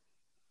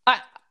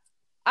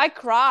 I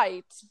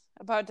cried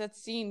about that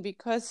scene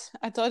because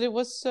I thought it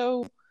was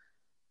so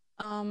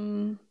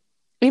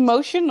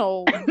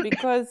emotional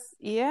because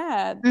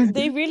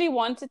they really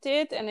wanted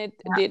it, and it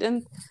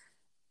didn't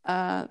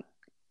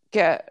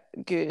get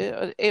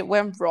good. It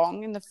went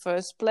wrong in the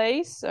first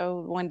place,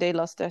 so when they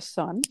lost their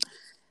son,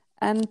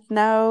 and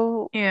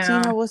now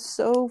Tina was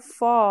so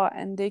far,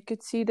 and they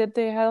could see that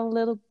they had a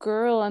little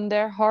girl and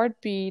their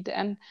heartbeat,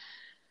 and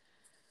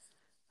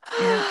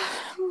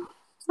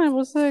I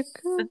was like,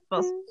 it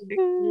was really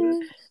cool.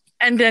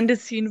 And then the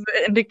scene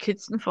in the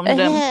kitchen from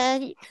them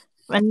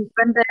when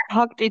they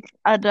hugged each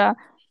other,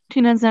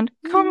 Tina said,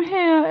 "Come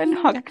here," and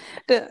hugged.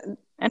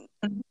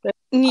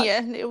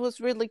 Yeah, it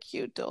was really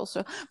cute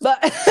also, but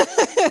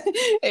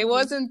it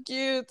wasn't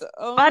cute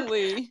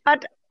only.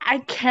 But I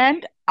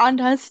can't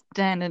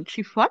understand it.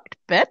 She fucked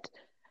Beth.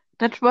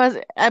 That was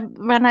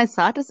when I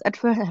saw this at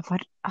first. I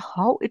thought,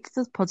 how is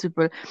this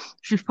possible?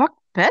 She fucked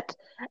Beth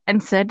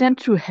and said then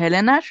to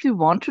Helena she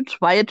want to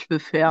try it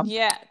with her.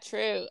 Yeah,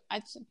 true.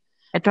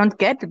 I don't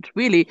get it,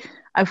 really.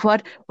 I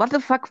thought, what the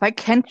fuck? Why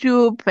can't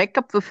you break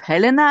up with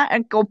Helena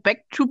and go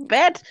back to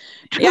bed?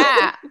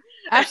 Yeah,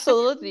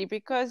 absolutely.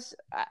 Because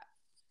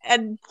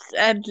and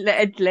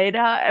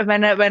later,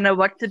 when I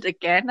watched it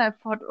again, I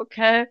thought,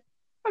 okay,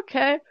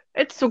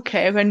 it's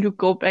okay when you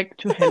go back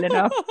to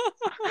Helena.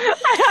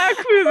 I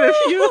agree with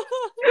you.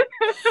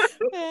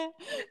 Yeah,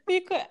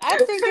 because I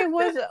think it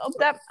was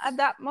at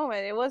that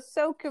moment it was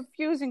so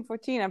confusing for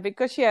Tina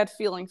because she had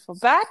feelings for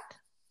Beth,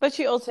 but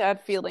she also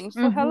had feelings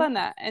for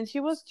Helena, and she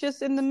was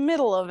just in the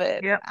middle of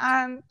it. Yep.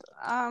 And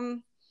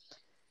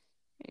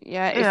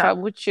if I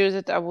would choose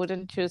it, I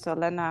wouldn't choose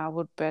Helena. I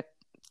would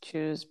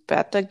choose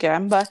Beth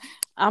again, but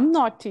I'm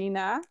not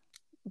Tina.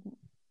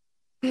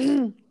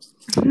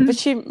 But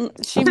she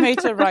made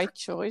the right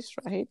choice,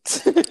 right?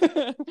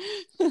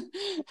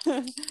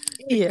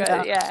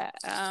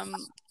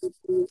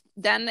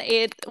 Then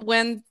it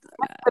went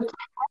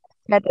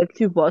that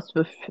she was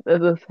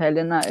with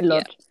Helena a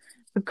lot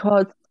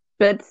because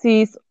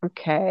Betsy's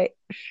okay.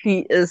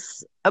 She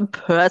is a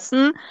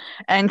person,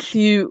 and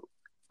she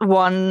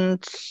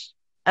wants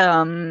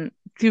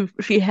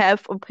she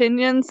have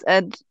opinions,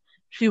 and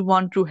she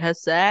want to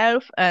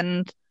herself,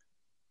 and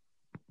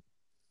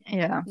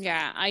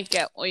yeah, I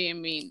get what you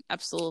mean,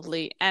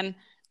 absolutely. And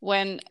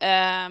when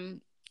at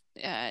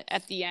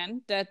the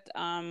end that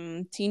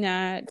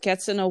Tina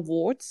gets an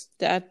award,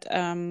 that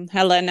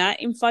Helena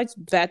invites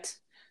Beth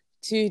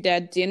to their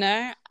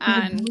dinner,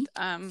 and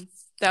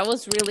that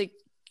was really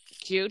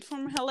cute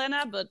from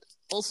Helena, but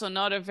also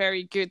not a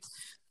very good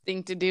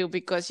thing to do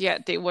because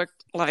they were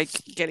like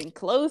getting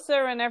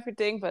closer and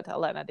everything, but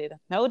Helena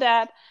didn't know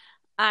that.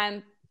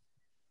 And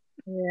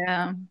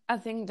Yeah. I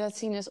think that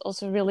scene is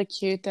also really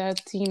cute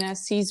that Tina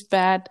sees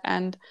Bet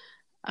and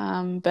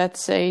Bet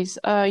says,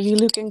 you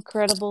look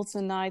incredible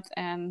tonight,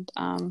 and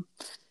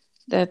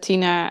that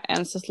Tina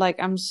answers like,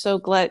 I'm so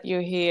glad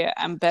you're here,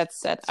 and Bet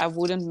said, I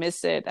wouldn't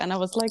miss it. And I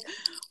was like,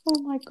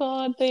 oh my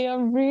god, they are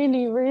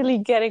really, really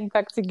getting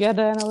back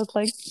together. And I was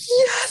like,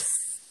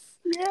 yes!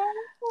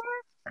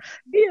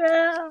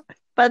 Yeah.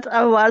 But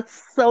I was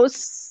so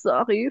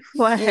sorry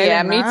for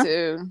Yeah, me Helena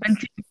too. when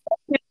she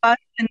was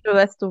in the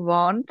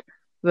restaurant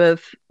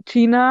with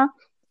Tina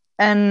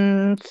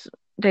and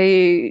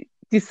they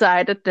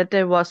decided that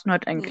they was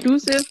not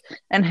inclusive,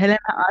 and Helena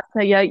asked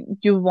her, yeah,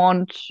 you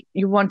want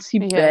see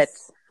bed.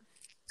 Yes.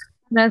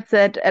 And I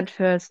said at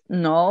first,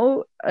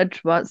 no,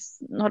 it was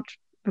not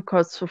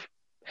because of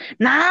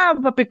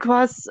but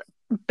because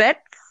Bet's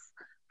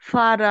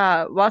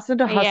father was in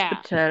the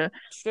hospital.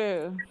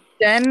 True.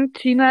 Then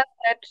Tina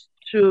said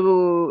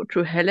to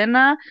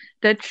Helena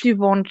that she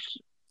wants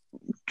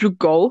to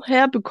go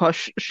here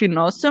because she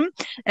knows him.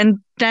 And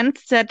then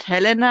said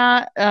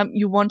Helena,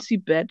 you won't see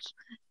Bet.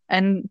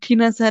 And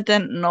Tina said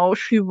then no,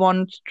 she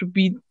wants to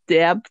be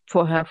there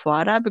for her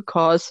father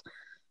because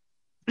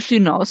she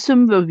knows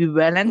him very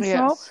well and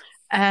so.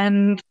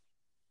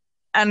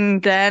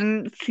 And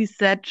then she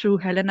said to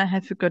Helena,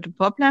 have you got a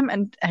problem?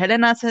 And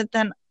Helena said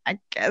then, I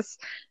guess,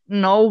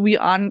 no, we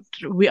aren't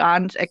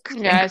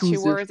inclusive. She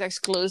weren't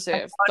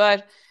exclusive.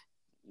 But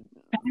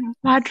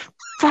what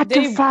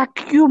the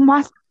fuck? You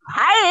must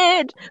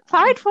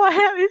fight for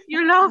her if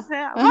you love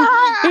her.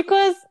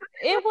 Because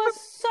it was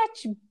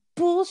such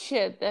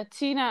bullshit that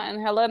Tina and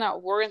Helena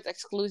weren't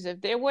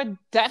exclusive. They were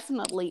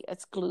definitely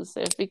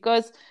exclusive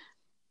because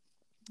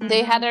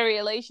they had a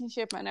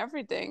relationship and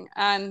everything.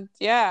 And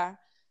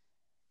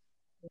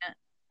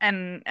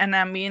and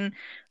I mean,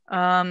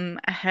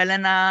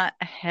 Helena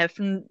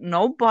having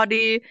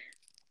nobody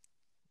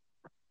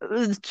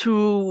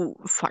to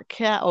fuck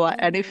her or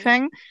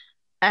anything,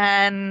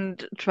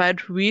 and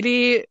tried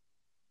really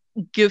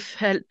give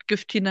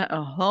Tina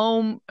a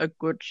home, a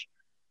good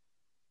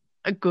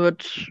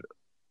good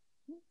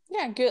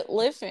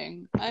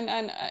living,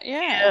 and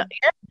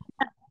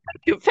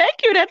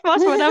Thank you. That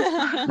was what I.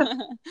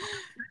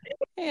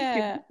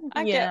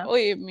 I get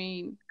what you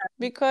mean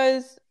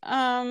because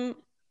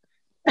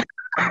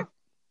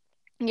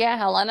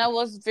Helena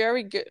was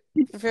very good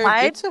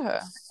to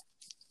her.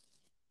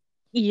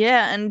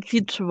 Yeah, and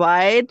she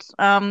tried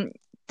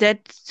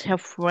that her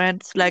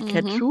friends like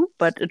her too,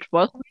 but it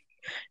wasn't.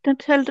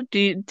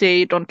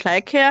 They don't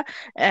like her,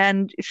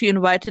 and she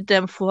invited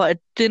them for a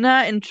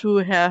dinner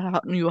into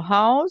her new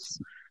house,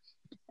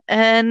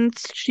 and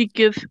she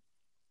gave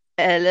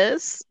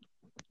Alice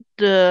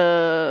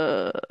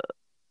the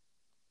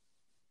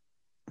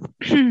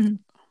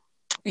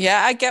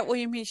I get what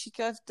you mean. She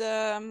got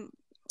the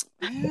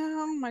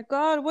oh my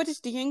god, what is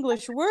the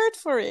English word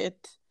for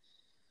it?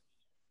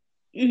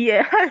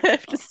 Yeah, I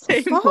have the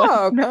same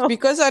one. No.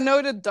 Because I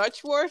know the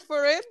Dutch word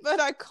for it, but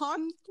I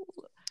can't.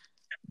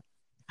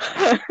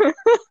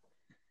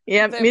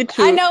 Me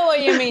too. I know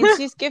what you mean.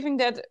 She's giving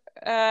that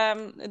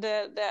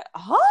the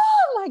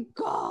oh my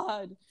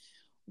god.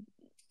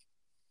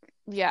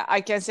 Yeah, I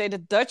can say the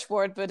Dutch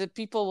word, but the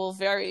people will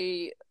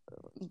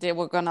they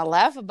were gonna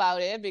laugh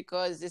about it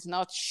because it's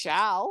not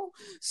shall.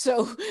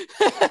 So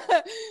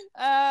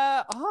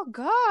oh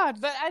god,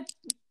 but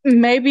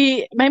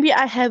maybe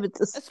I have it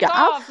a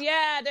scarf.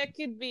 Yeah, that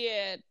could be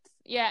it.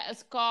 Yeah, a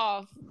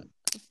scarf.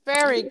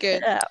 Very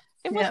good.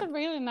 It was a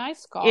really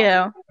nice scarf.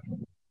 Yeah.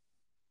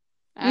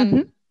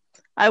 And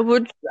I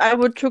would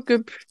took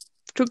it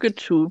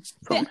too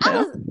from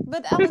her.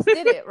 But Alice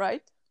did it,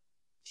 right?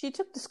 She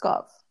took the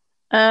scarf.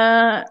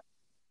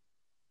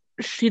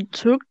 She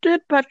took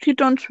it, but she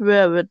don't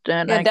wear it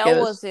then. Yeah, that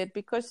was it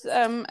because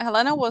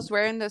Helena was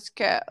wearing the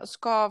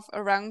scarf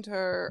around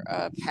her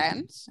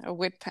pants,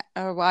 with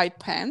white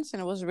pants,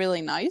 and it was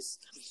really nice.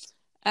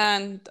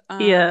 And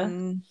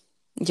I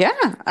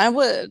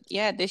would.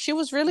 Yeah, she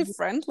was really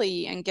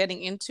friendly and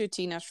getting into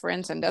Tina's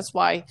friends, and that's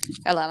why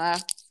Helena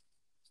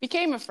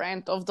became a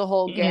friend of the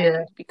whole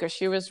gang because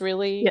she was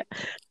really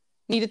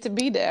needed to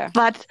be there.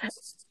 But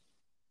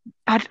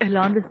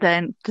along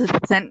the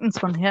sentence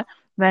from here,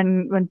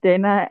 when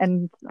Dana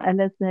and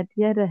Alice said,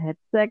 yeah, they had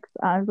sex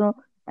also,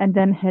 and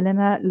then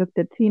Helena looked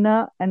at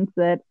Tina and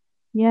said,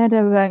 yeah,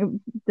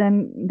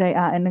 then they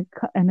are in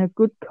a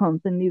good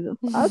company with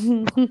us.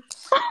 And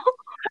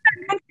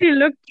she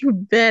looked to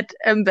Bet,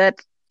 and Bet,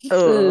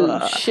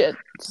 oh shit.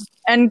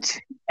 And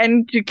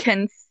you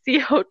can see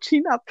how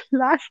Tina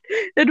blushed.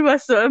 It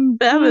was so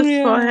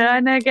embarrassed for her,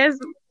 and I guess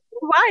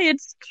why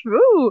it's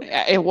true.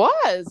 Yeah, it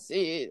was.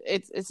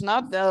 It's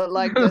not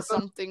like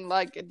something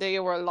like they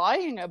were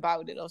lying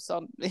about it or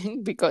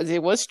something because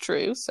it was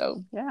true.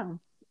 So yeah.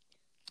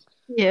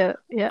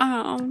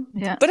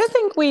 But I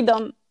think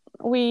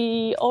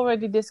we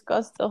already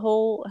discussed the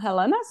whole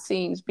Helena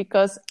scenes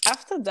because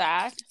after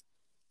that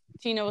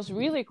Tina was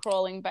really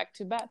crawling back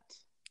to bed.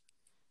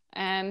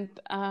 And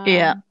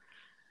Yeah,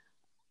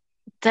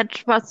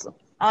 that was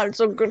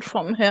also good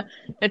from her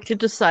that she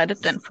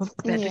decided then for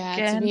bed to be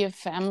again. a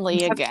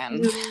family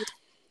again.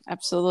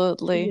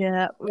 Absolutely.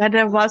 Yeah, where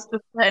there was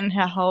with her in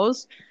her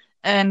house,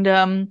 and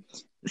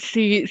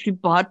she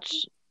bought.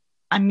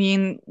 I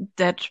mean,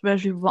 that's where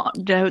she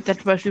want.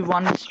 That's where she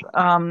wants.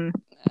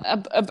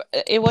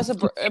 It was a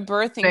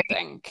birthing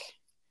thing.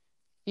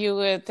 You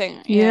would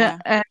think, Yeah,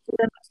 and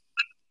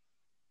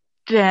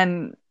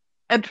then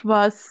it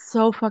was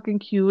so fucking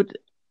cute.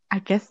 I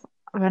guess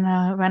when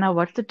I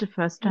watched it the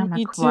first time, I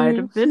Me cried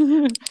a too. bit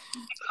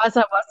because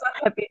I was so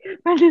happy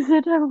when he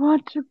said, "I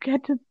want to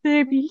get a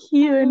baby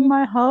here in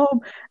my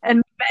home."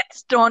 And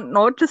pets don't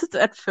notice it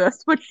at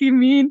first what she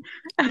mean.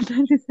 And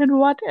then she said,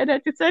 "What?" And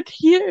then she said,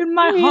 "Here in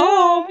my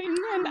home."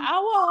 In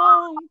our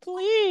home,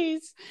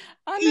 please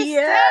Yeah.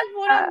 understand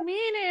what I'm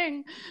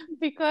meaning.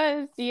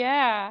 Because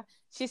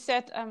she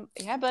said,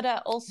 but I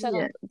all Yeah.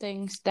 settled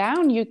things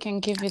down. You can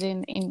give it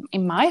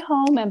in my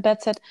home. And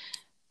Beth said,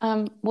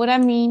 what I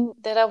mean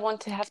that I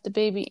want to have the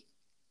baby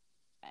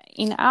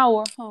in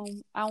our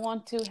home. I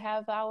want to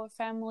have our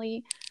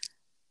family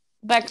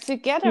back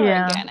together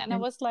Yeah. again. And I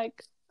was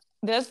like,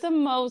 that's the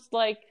most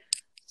like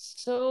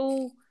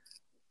so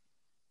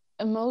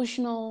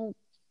emotional,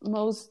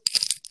 most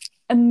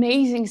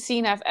amazing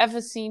scene I've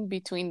ever seen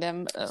between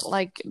them.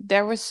 Like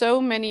there were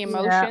so many Yeah.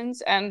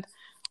 emotions, and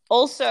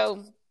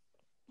also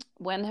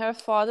when her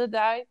father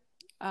died,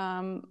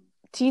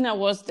 Tina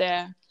was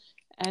there,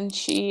 and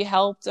she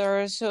helped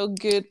her so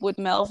good with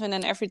Melvin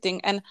and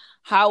everything, and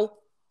how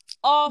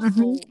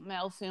awful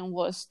Melvin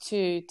was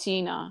to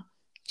Tina.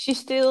 She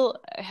still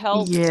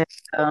helped Yeah.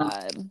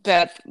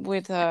 Beth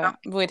with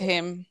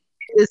him.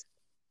 It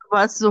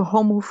was so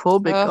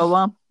homophobic,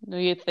 or Do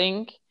you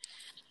think?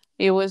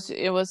 It was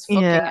yeah.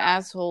 fucking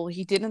asshole.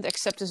 He didn't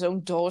accept his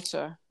own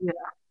daughter Yeah.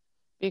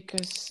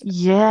 because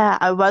Yeah,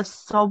 I was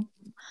so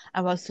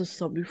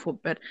sorry for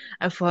bed.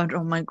 I thought,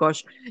 oh my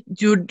gosh,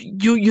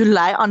 you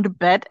lie on the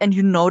bed and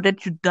you know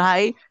that you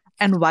die,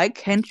 and why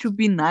can't you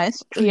be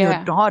nice to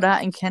your daughter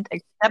and can't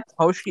accept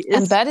how she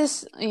and is? that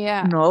is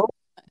No,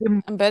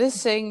 and that is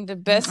saying the I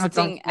best don't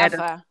thing get it.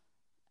 ever.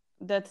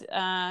 That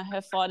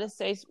her father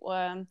says,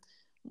 when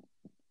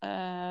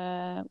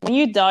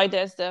you die,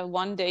 there's the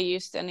one day you're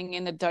standing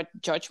in the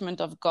judgment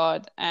of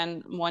God,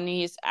 and when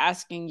he is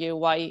asking you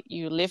why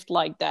you lived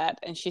like that,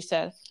 and she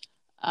said,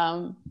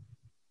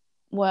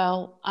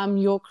 well, I'm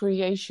your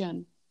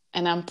creation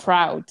and I'm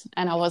proud.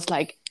 And I was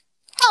like,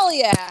 hell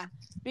yeah,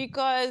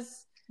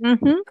 because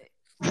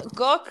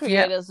God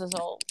created us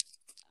all.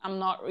 I'm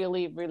not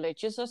really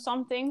religious or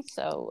something,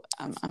 so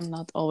I'm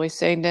not always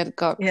saying that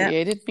God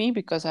created me,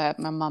 because I have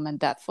my mom and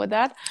dad for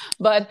that.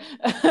 But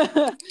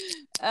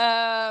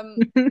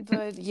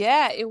but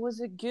yeah, it was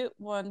a good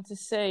one to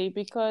say,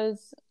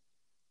 because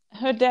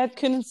her dad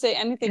couldn't say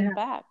anything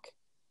back.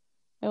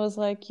 It was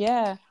like,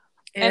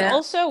 and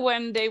also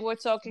when they were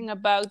talking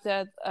about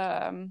that,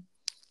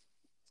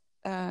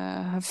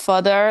 her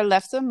father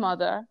left her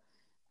mother,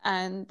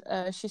 and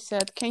she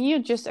said, can you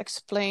just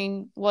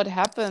explain what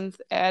happened?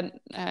 And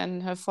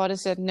her father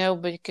said, no,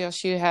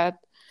 because you had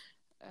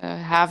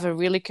have a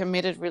really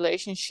committed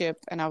relationship.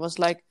 And I was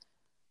like,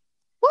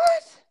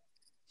 what?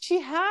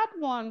 She had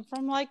one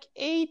from like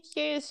 8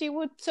 years. She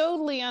would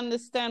totally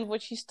understand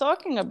what she's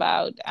talking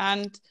about.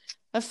 And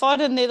her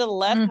father didn't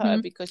let her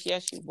because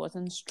she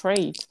wasn't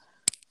straight.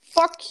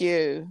 Fuck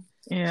you.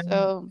 Yeah.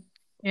 So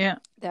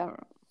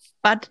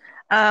but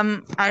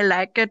I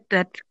like it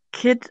that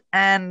Kit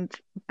and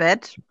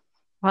Bet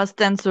was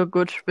then so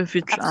good with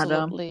each other.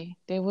 Absolutely.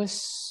 They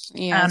was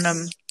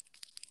And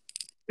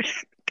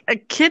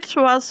Kit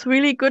was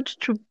really good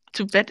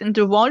to Bet in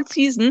the whole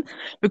season,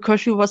 because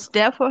she was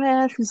there for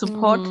her, she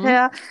supported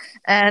her,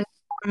 and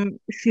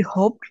she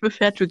hoped with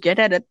her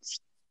together that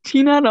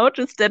Tina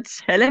noticed that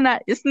Helena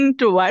isn't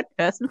the right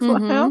person for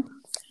her.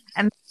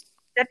 And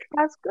that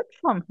was good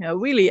from her,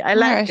 really. I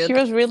like it. She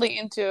was really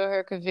into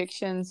her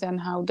convictions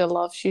and how the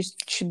love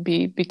should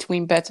be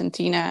between Beth and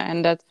Tina,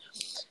 and that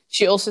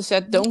she also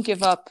said, don't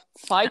give up,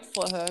 fight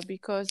for her,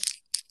 because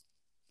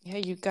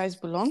you guys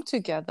belong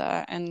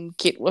together. And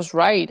Kit was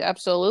right,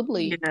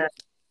 absolutely.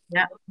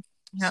 Yeah.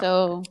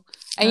 So,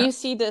 and you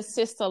see the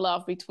sister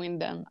love between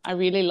them. I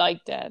really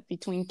like that,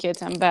 between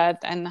Kit and Beth,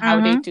 and how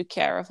they took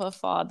care of her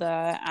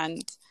father.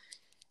 And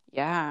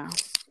yeah,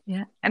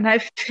 and I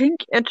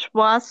think it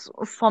was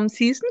from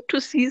season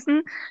to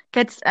season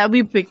gets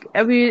every bigger.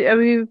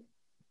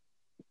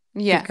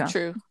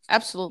 True,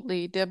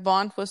 absolutely. The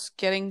bond was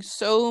getting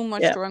so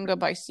much stronger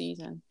by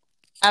season.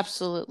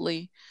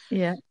 Absolutely.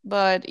 Yeah.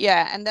 But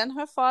and then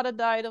her father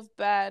died of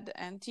bed,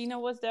 and Tina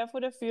was there for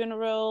the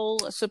funeral,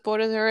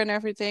 supported her and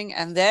everything.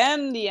 And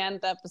then the end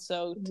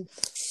episode.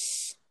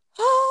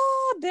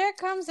 Oh, there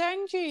comes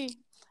Angie.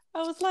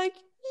 I was like,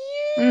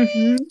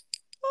 yay!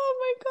 Oh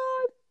my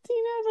god,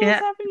 Tina was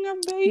having a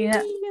baby, and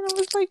I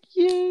was like,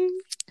 yay!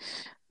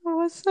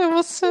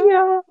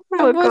 Yeah. I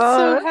Oh my was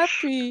so gosh.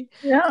 happy.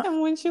 Yeah.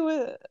 And when she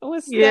was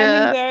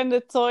standing Yeah. there in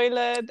the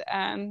toilet,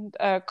 and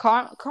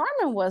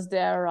Carmen was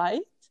there,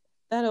 right?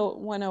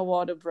 When her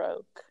water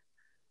broke.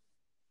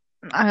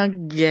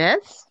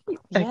 Yes.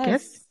 I guess.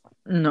 Yes.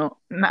 No.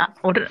 Nah,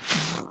 or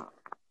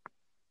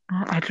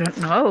I don't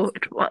know.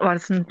 It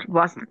wasn't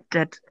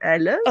that It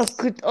Alice?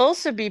 could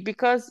also be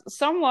because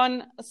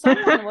someone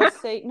was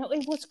saying, no,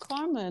 it was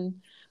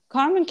Carmen.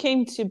 Carmen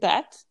came to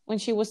bed when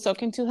she was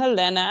talking to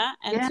Helena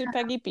and Yeah. to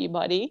Peggy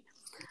Peabody,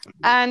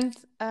 and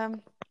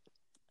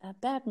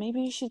Beth,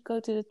 maybe you should go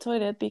to the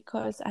toilet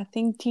because I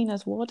think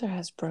Tina's water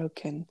has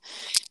broken.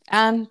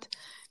 And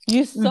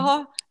you Mm.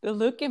 saw the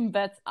look in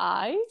Beth's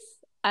eyes,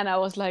 and I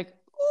was like,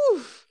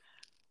 oof.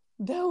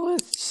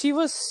 She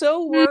was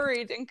so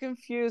worried and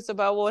confused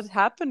about what's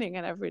happening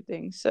and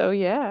everything. So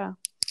yeah,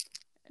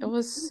 it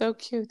was so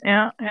cute.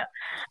 Yeah, yeah.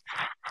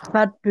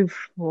 But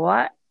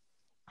before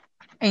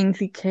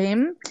Angie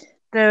came,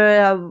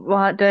 they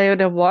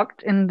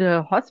walked in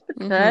the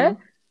hospital,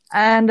 Mm-hmm.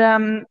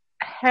 and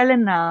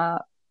Helena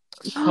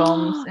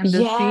comes in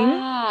the scene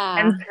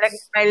and Yeah.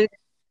 blackmailed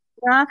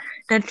her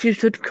that she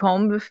should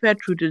come with her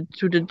to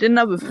the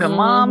dinner with her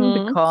mom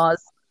Mm-hmm.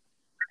 because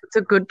it's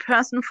a good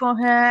person for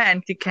her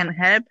and she can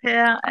help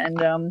her.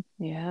 And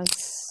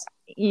Yes.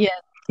 yeah,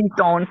 she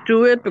don't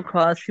do it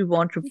because she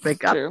want to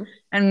break up True.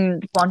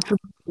 and want to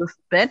go to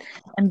bed.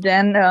 And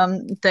then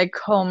they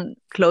come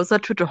closer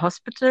to the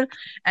hospital,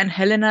 and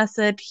Helena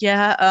said,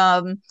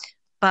 "Yeah,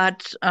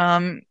 but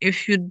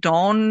if you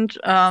don't,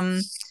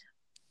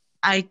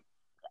 I,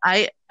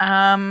 I,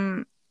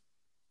 how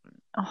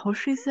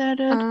she said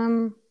it?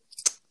 Um.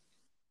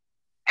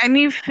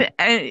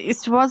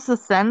 It was a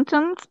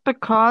sentence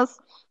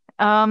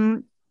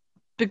um,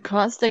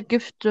 because they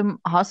give the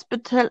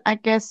hospital, I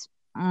guess,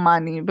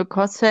 money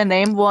because her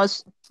name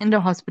was in the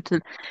hospital,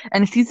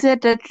 and she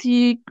said that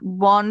she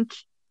want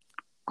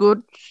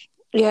good,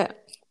 Yeah.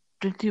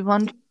 that she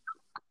want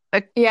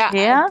a Yeah.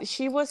 care.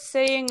 She was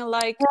saying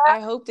like, I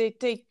hope they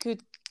take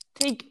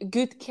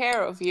good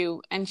care of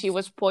you, and she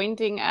was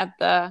pointing at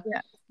Yeah,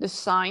 the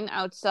sign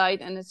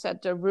outside, and it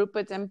said the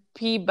Rupert and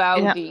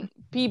yeah,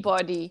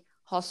 Peabody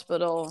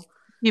Hospital, and I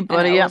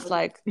Peabody, yeah, was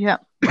like, yeah.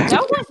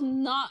 that was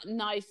not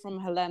nice from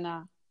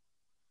Helena.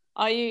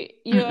 Are you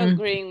Mm-mm.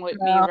 agreeing with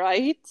me, No.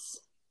 right?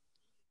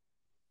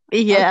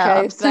 Yeah,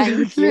 Okay,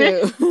 thank absolutely.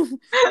 you.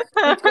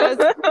 Because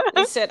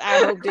he said, I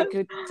hope they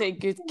could take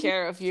good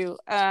care of you.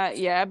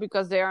 Yeah,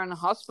 because they are in a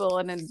hospital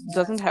and it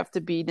doesn't have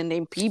to be the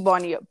name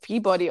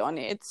Peabody on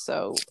it.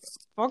 So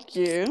fuck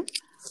you.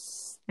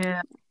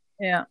 Yeah,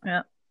 yeah,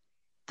 yeah.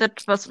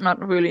 That was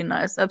not really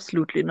nice.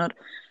 Absolutely not.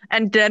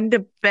 And then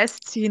the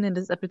best scene in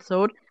this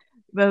episode,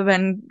 where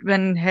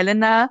when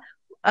Helena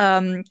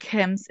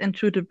comes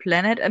into the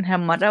planet and her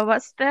mother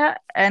was there,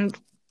 and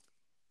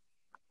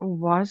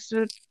was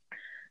it?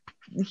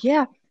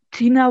 Yeah,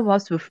 Tina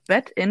was with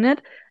Beth in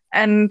it,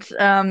 and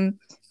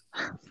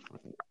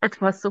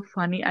it was so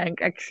funny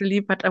actually.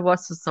 But I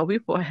was so sorry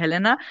for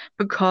Helena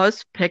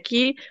because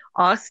Peggy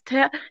asked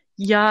her,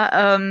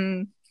 "Yeah,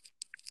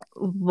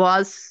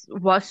 was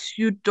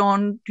you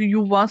don't do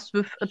you was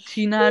with a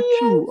Tina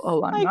too Yes,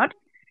 or not?"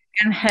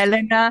 And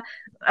Helena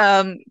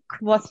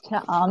crossed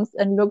her arms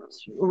and looked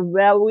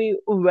very,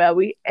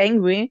 very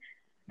angry.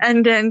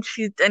 And then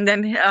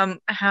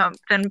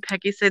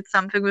Peggy said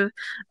something with,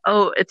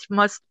 "Oh, the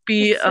same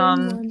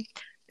one.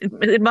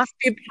 it must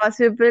be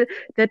possible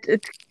that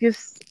it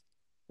gives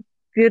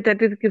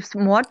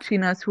more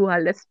Tinas who are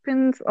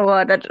lesbians,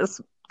 or that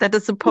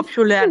is a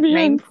popular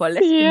name Yes, for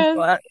lesbians yes.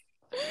 or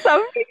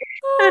something."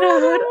 And I Oh,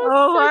 thought, that was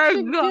 "Oh such a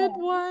my good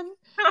God." one.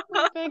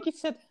 When Peggy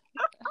said,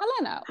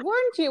 Helena,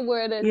 weren't you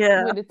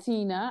Yeah. with a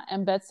Tina?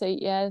 And Beth said,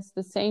 yes,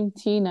 the same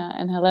Tina.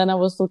 And Helena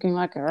was looking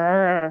like,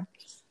 "Arr,"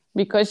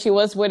 because she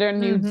was with her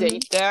new Mm-hmm.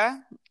 date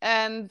there.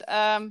 And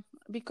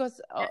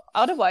because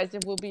otherwise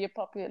it will be a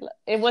popular.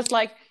 It was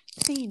like,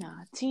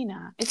 Tina,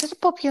 is it a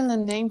popular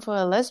name for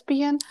a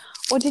lesbian?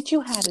 Or did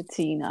you had a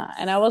Tina?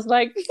 And I was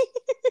like,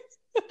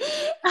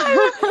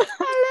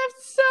 I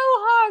laughed so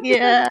hard because,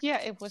 Yeah. yeah,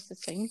 it was the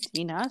same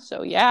Tina.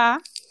 So, yeah,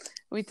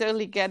 we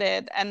totally get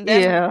it. And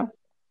then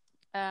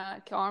Yeah.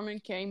 Carmen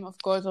came, of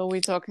course, are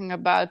we talking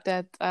about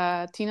that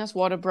Tina's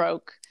water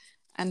broke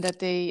and that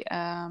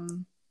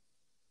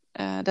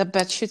that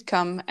Beth should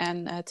come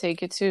and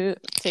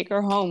take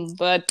her home.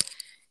 But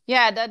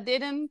yeah, that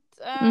didn't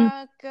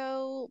Mm.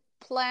 go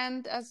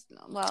planned as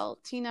well.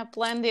 Tina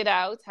planned it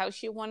out how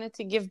she wanted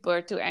to give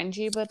birth to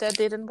Angie, but that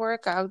didn't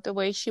work out the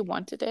way she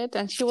wanted it.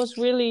 And she was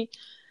really.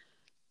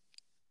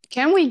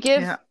 Can we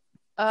give Yeah.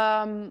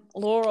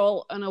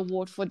 Laurel an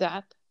award for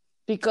that?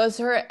 Because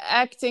her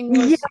acting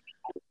Yeah. was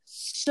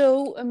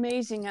so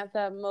amazing at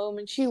that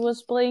moment. She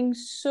was playing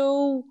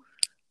so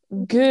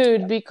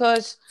good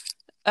because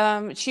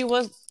she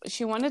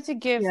wanted to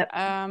give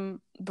Yeah.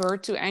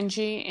 birth to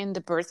Angie in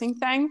the birthing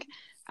tank,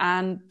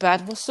 and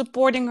Beth was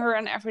supporting her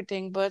and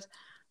everything. But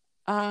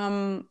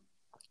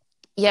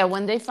yeah,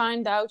 when they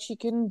find out she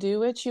couldn't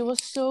do it, she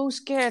was so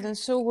scared and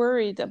so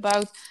worried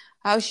about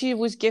how she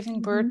was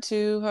giving birth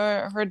to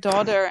her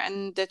daughter,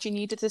 and that she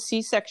needed a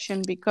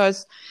C-section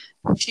because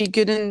she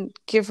couldn't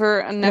give her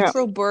a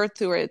natural birth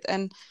to it.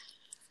 And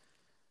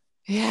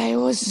yeah, it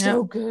was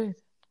so good.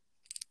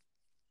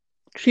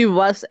 She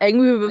was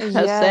angry with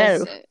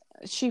herself.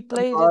 She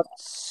played it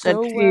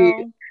so that she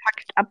well.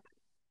 fucked up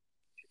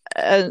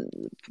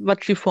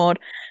what she thought.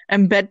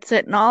 And Beth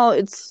said, no,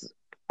 it's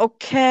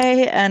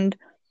okay, and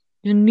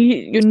you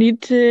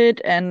need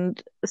it,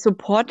 and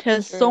support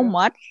her so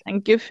much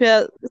and give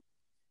her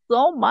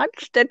so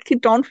much that she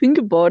don't think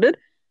about it.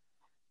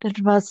 That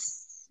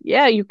was,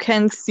 you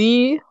can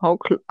see how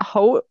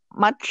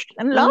much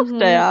in love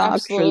they are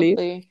Absolutely.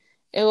 actually.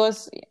 It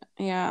was,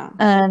 yeah.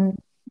 And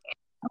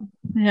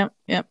yeah.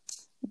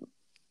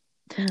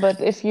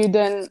 But if you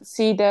then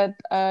see that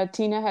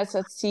Tina has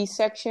a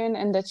C-section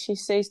and that she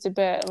says to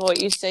Beth, well,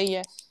 you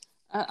say,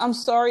 I'm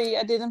sorry,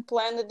 I didn't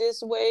plan it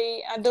this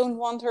way. I don't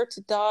want her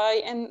to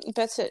die. And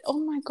Beth said, oh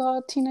my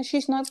God, Tina,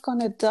 she's not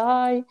gonna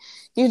die.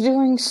 You're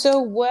doing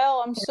so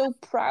well. I'm so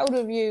proud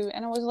of you.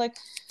 And I was like,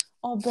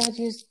 oh, Beth,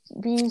 you're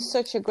being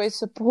such a great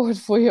support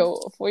for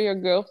your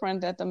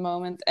girlfriend at the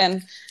moment.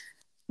 And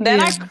then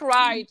I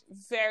cried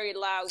very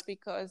loud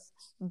because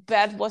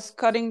Beth was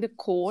cutting the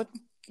cord,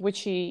 which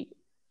she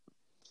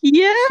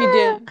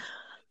did.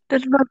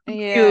 That was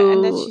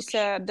and then she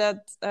said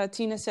that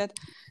Tina said,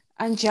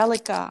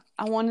 Angelica.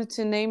 I wanted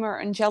to name her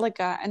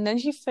Angelica, and then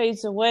she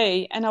fades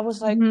away, and I was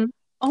like,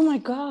 oh my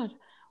God,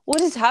 what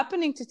is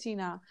happening to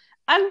Tina?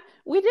 And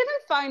we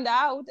didn't find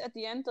out at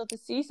the end of the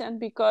season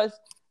because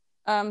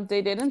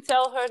they didn't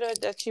tell her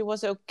that she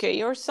was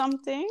okay or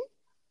something.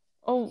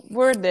 Or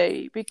were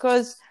they?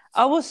 Because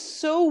I was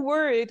so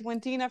worried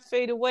when Tina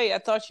faded away. I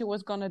thought she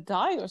was gonna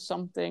die or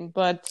something,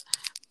 but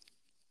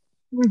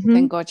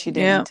thank God she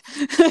didn't.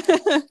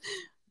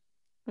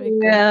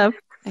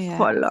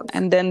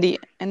 And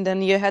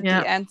then you had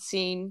the end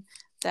scene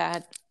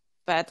that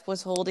Beth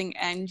was holding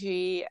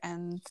Angie,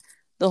 and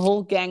the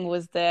whole gang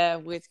was there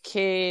with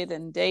Kid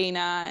and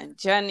Dana and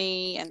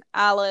Jenny and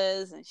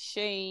Alice and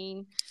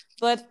Shane,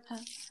 but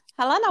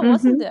Helena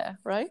wasn't there,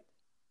 right?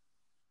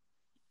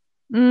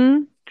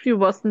 She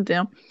wasn't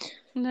there.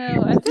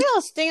 No, I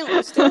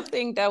still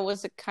think that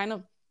was a kind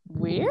of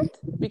weird,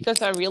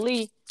 because I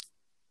really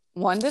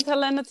wanted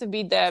Helena to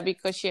be there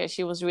because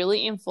she was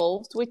really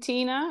involved with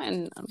Tina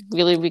and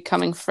really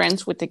becoming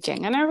friends with the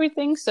gang and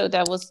everything. So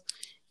that was,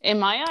 in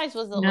my eyes,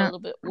 was a little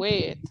bit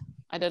weird.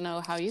 I don't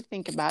know how you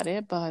think about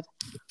it, but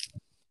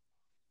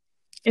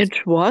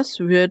it was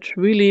weird,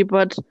 really.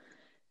 But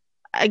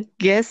I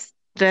guess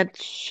that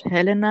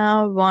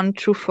Helena want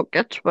to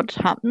forget what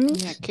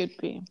happened. Yeah, could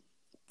be.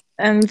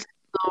 And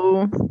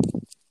so,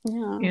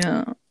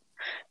 yeah,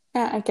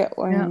 I get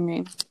what you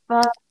mean.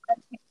 But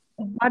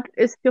what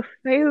is your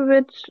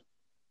favorite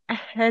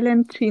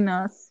Helena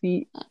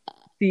scene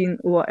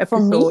or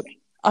episode? For me?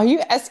 Are you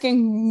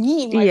asking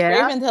me my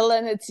favorite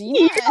Helena scene?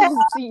 It can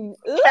be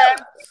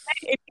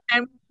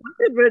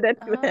possible that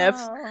you have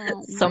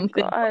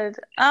something.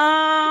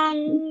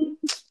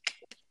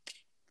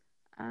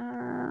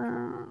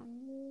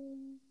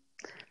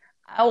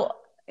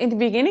 In the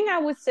beginning, I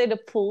would say the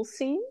pool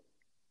scene,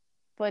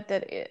 but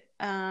that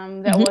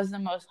was the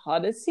most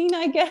hottest scene,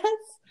 I guess.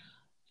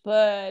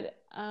 But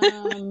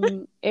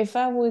if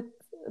I would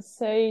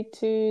say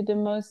to the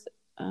most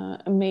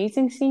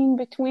amazing scene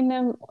between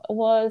them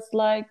was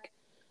like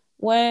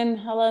when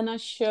Helena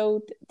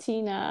showed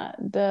Tina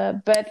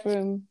the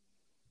bedroom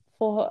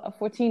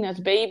for Tina's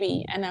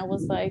baby, and I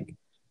was like,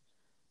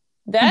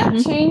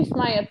 that changed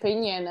my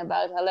opinion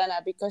about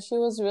Helena, because she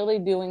was really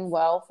doing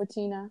well for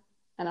Tina,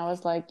 and I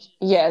was like,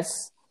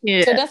 yes.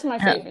 So that's my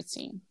favorite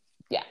scene.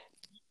 Yeah.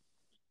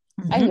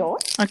 And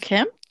yours?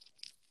 Okay.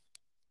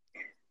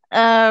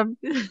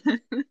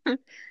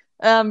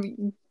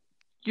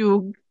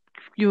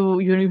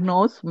 You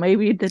know,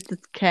 maybe that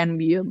it can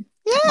be.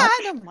 I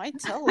don't mind.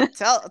 Tell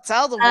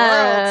the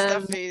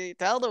world, Steffi.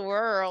 Tell the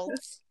world.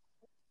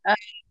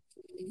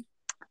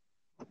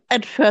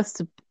 At first,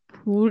 the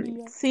pool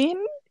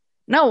scene.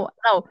 No.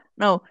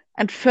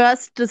 At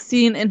first, the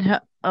scene in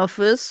her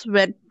office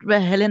where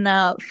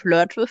Helena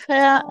flirts with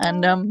her,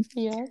 and the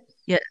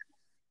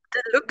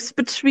looks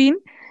between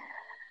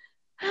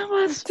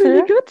was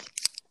really good.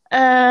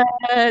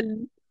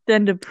 And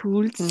then the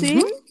pool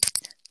scene.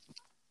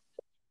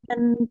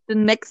 And the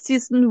next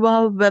season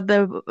was where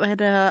they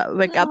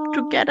wake up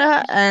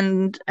together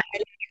and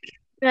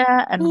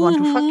want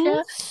to fuck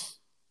her.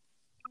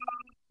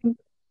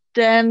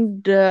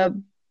 Then the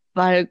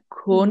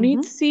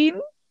balcony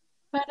scene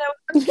where they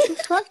want to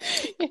fuck.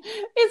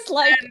 It's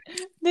like,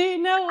 do you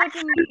know what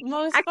the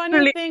most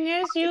funny thing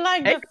is? You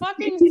like the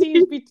fucking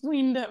scenes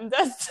between them.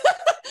 That's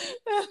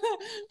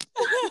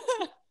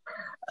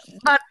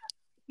But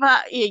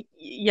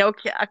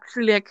okay,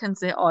 actually I can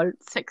say all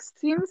sex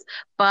scenes,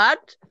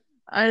 but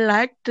I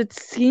liked the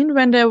scene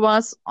when there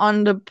was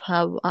on the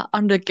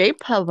gay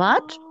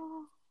parade,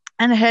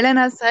 and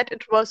Helena said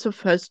it was the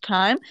first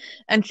time,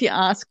 and she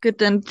asked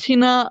it, and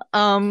Tina,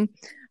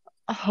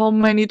 how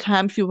many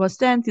times she was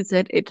there, and she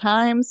said 8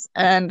 times,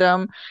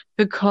 and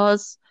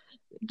because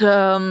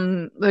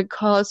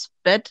because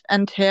Bet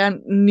and Hare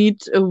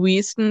need a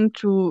reason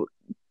to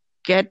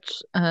get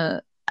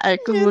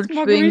alcohol Yes,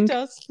 drink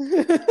margaritas.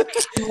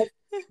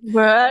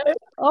 world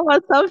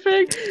or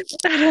something.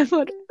 And I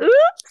thought,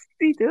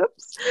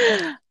 oops.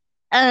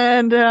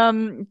 And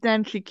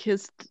then she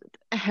kissed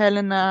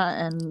Helena,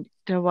 and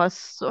they was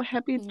so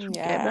happy Yeah,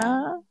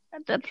 together.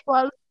 And that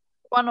was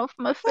one of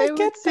my I get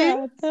favorite scenes.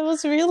 that. That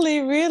was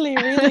really, really,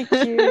 really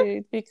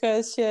cute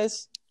because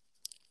yes,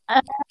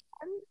 And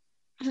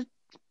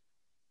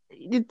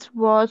it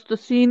was the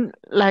scene,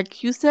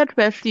 like you said,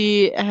 where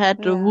she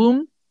had the yeah.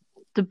 room,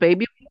 the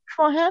baby room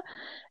for her.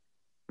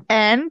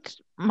 And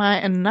my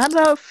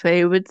another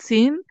favorite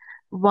scene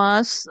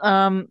was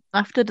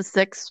after the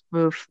sex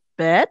with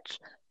Bet,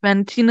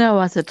 when Tina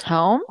was at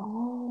home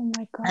Oh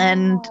my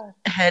and God.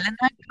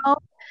 Helena came,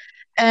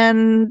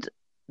 and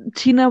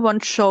Tina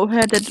won't show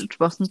her that it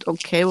wasn't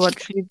okay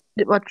what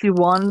she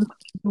wants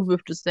to do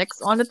with the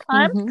sex all the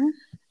time, Mm-hmm.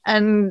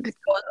 and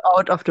goes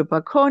out of the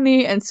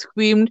balcony and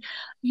screamed,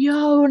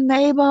 "Yo,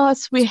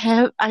 neighbors,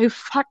 I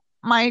fucked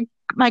my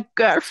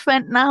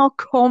girlfriend now,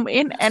 come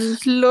in and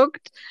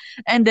looked."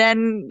 And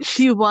then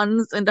she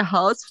runs in the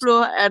house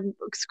floor and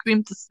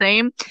screamed the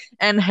same.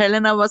 And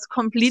Helena was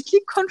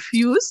completely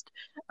confused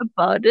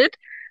about it.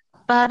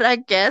 But I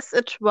guess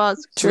it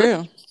was good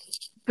True.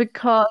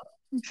 because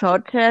it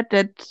showed her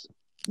that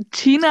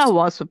Tina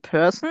was a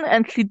person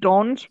and she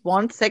don't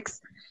want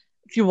sex.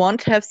 She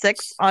won't have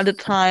sex all the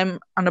time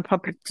on a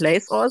public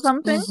place or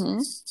something.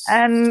 Mm-hmm.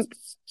 And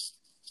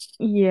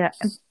yeah,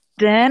 and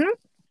then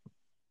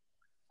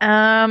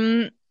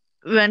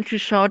when she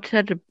showed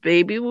her the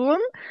baby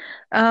room,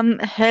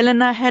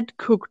 Helena had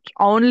cooked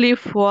only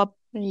for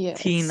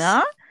Yes.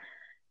 Tina,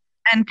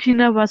 and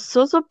Tina was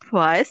so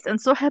surprised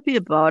and so happy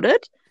about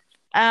it.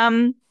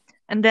 And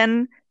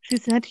then she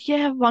said,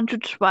 "Yeah, I want to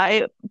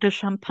try the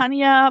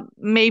champagne,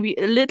 maybe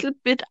a little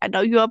bit. I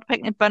know you are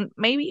pregnant, but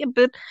maybe a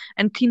bit."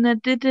 And Tina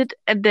did it,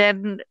 and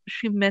then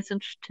she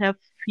messaged her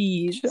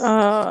feet.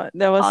 That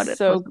Oh, was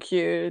so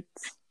cute.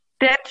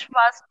 that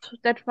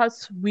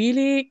was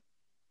really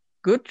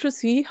good to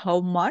see how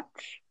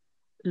much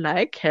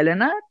like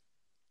Helena,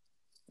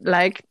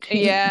 like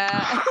Tina.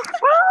 Yeah.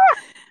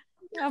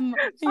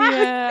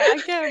 Yeah,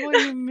 I get what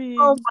you mean.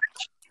 So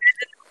much.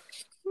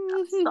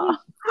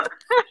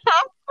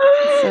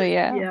 So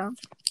yeah. Yeah,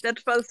 that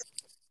was,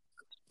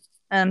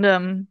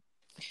 and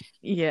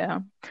yeah,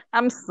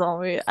 I'm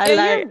sorry.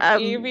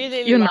 You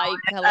really you know, like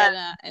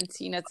Helena and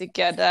Tina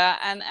together,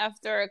 and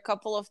after a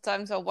couple of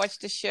times I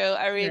watched the show,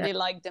 I yeah. really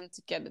like them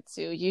together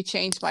too. You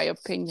changed my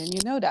opinion,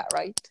 you know that,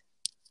 right?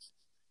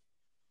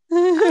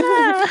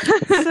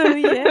 So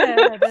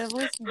yeah, there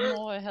was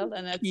more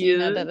Helena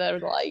Tina Cute. that I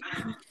like.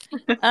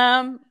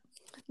 But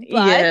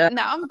Yeah.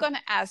 now I'm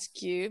gonna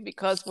ask you,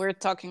 because we're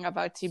talking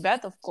about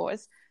Tibet, of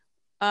course.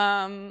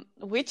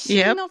 Which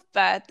Yep. scene of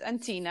Beth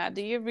and Tina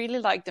do you really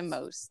like the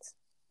most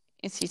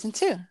in season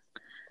 2?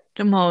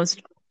 The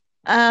most.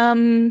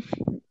 Um,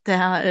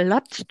 there are a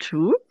lot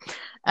too.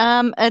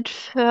 At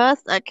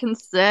first I can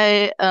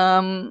say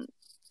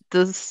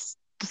the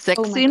sex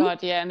Oh my scene.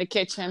 God, yeah, in the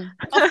kitchen.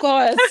 Of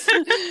course.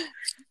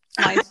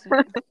 Nice.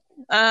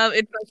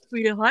 It was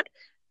really hot.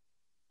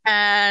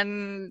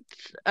 And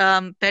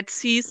Beth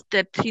sees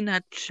that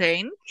Tina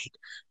changed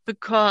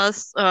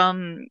because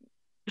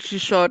she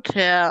showed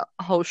her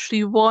how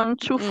she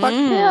want to fuck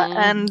her,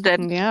 and that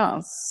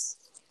Yes.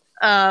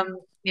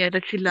 yeah,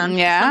 that she learned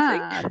something.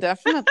 Yeah,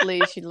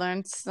 definitely. She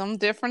learned some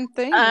different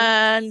things.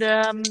 And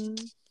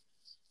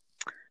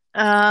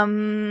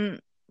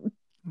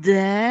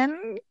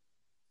then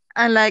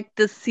I like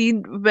the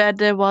scene where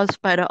there was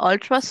by the Oh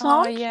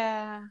ultrasound.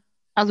 yeah.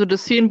 Also the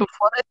scene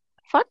before they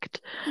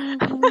fucked.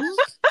 Mhm.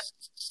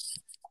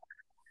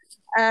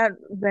 And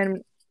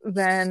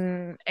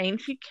when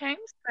Angie came,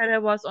 Sarah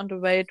was on the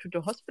way to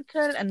the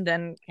hospital, and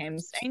then came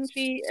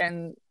Angie,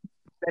 and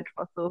that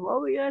was so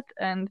worried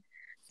and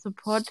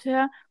support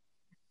her.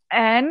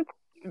 And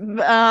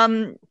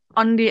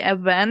on the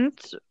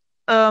event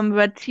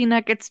where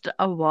Tina gets the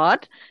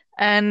award,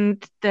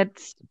 and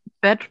that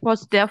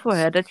was there for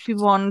her, that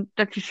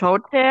she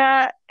showed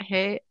her,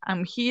 "Hey,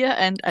 I'm here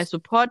and I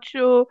support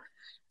you,"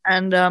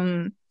 and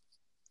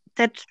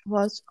that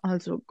was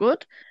also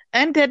good.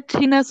 And that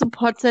Tina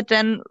supports her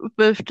then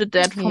with the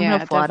dad from her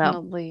Yeah, father.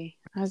 definitely.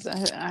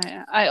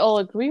 I all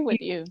agree with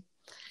you.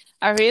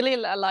 I really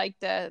like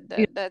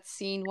that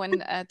scene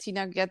when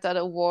Tina get that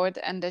award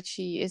and that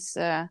she is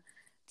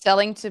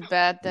telling to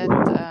Beth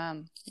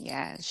that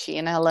yeah, she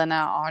and Helena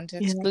aren't Yeah.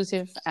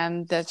 exclusive,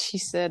 and that she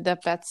said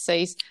that Beth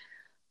says,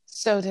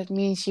 "So that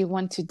means you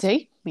want to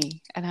date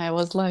me?" And I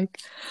was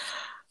like,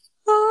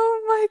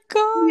 "Oh my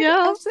God,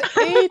 Yeah. after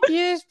 8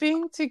 years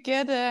being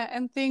together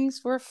and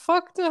things were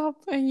fucked up,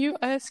 and you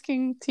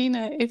asking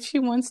Tina if she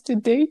wants to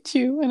date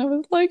you," and I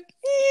was like,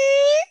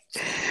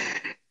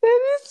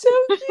 that is so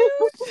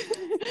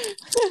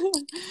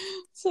cute.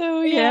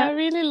 So yeah, I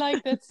really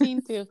like that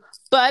scene too.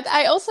 But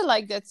I also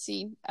like that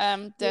scene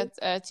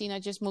that Tina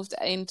just moved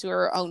into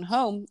her own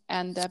home,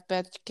 and that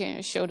Beth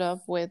showed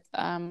up with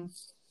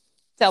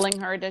telling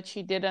her that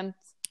she didn't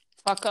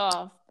fuck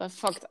off, but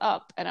fucked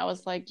up. And I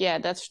was like, yeah,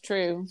 that's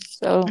true.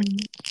 So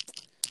Mhm.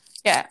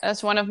 yeah,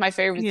 that's one of my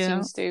favorite Yeah.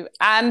 scenes too.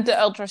 And the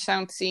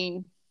ultrasound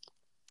scene,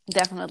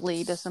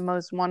 definitely, that's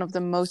one of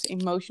the most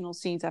emotional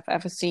scenes I've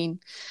ever seen.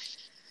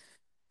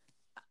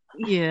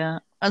 Yeah.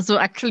 Also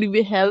actually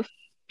we have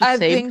the I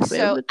same think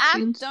so. favorite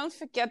And scenes. don't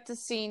forget the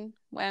scene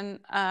when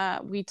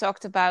we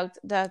talked about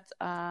that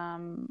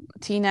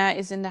Tina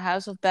is in the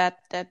house of Beth,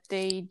 that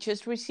they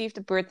just received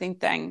a birthing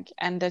tank,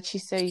 and that she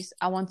says,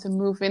 I want to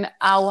move in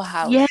our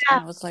Yeah. house.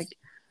 And I was like,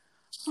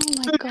 oh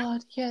my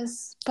God,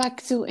 yes,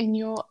 back to in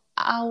your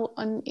our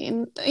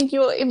in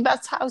your in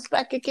Beth's house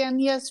back again.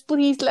 Yes,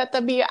 please let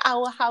that be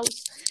our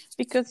house.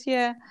 Because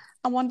yeah,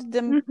 I wanted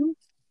them Mhm.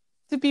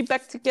 to be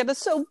back together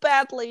so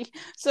badly.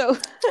 So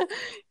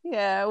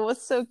yeah, it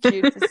was so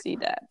cute to see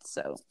that.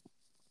 So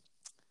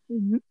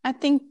Mhm. I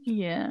think,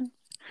 Yeah.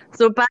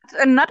 So, but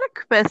another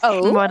question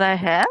oh, what I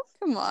have.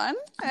 come on,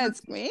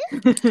 ask me.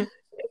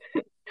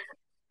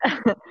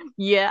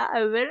 Yeah,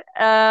 I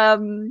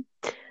will.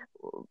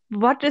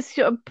 What is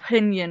your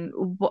opinion?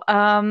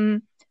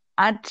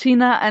 Are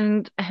Tina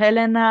and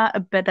Helena a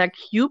better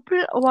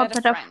couple or Better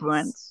better friends,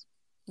 friends?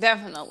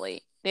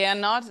 definitely. They are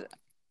not.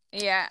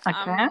 Yeah,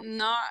 Okay. I'm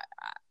not.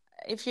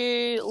 If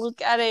you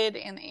look at it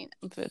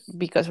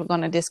because we're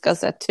gonna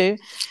discuss that too.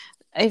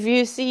 If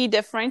you see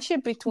the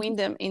friendship between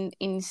them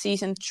in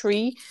season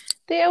 3,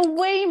 they are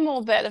way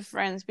more better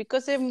friends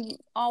because they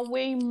are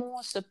way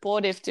more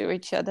supportive to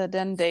each other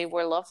than they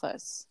were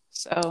lovers.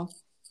 So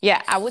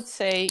yeah, I would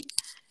say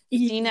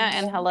Tina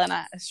and Yeah.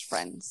 Helena as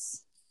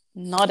friends,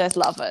 not as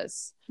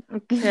lovers.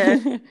 Okay.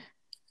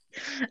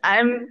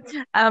 I'm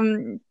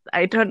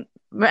I don't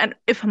when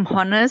if I'm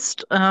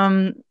honest,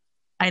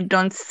 I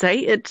don't say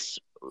it's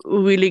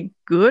really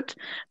good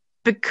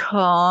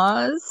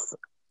because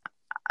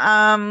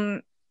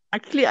um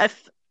actually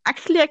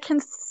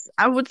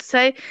I would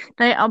say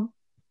they are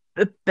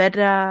a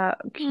better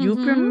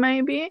couple Mm-hmm.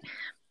 maybe,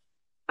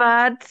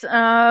 but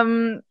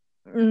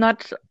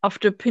not of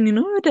the opinion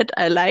that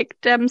I like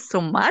them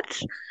so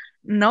much.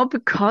 No,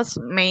 because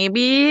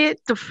maybe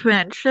the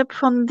friendship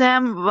from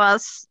them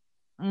was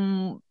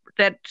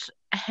that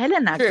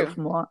Helena True. gave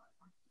more.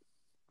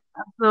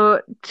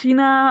 So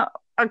Tina,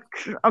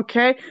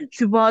 okay,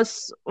 she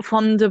was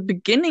from the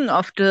beginning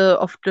of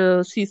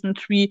the season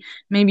 3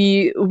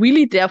 maybe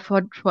really there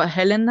for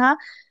Helena,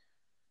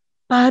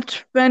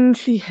 but when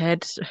she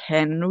had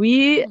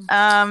Henry,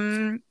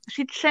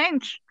 she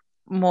changed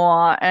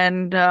more.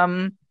 And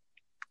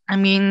I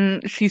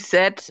mean, she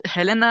said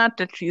Helena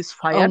that she is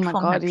Oh fired my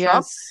from her God,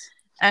 job, yes.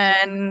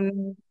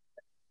 and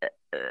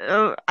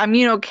I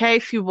mean, okay,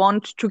 she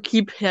wants to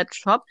keep her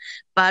job,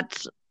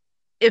 but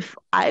if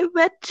I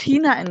were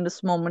Tina in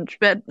this moment,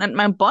 and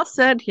my boss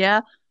said,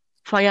 yeah,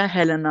 fire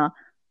Helena,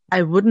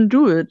 I wouldn't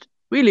do it.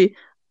 Really.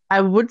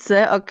 I would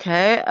say,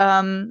 okay,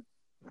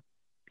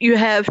 you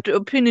have the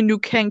opinion you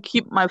can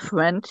keep my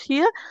friend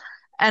here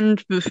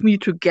and with me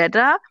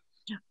together,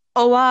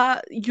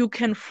 or you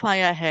can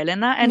fire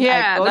Helena and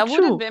I Yeah, go that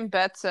would have too. been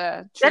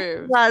better. That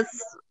True. was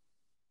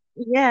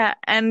yeah,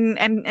 and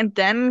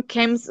then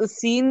came a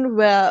scene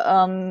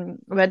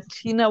where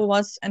Tina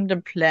was in the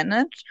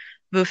planet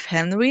with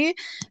Henry,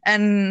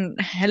 and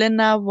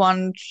Helena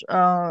want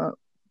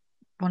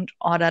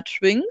order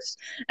drinks,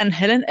 and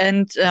Helen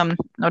and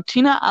no,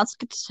 Tina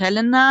asked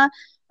Helena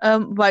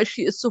why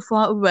she is so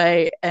far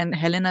away, and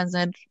Helena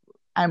said,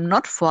 "I'm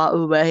not far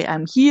away.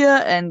 I'm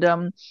here." And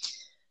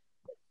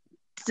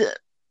th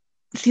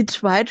she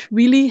tried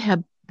really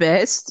her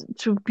best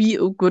to be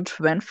a good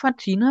friend for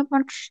Tina,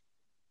 but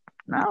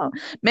no,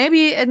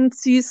 maybe in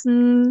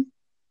season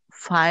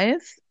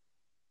 5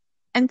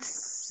 and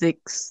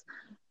 6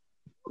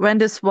 when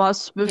this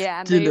was with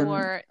Yeah, they Dylan.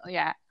 were,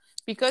 yeah.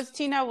 Because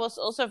Tina was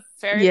also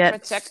very Yeah, that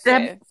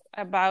protective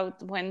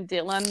about when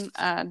Dylan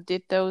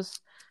did those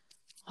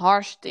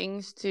harsh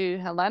things to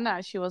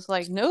Helena. She was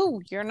like,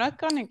 "No, you're not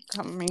gonna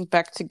coming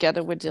back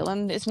together with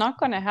Dylan. It's not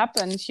gonna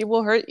happen. She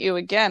will hurt you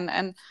again."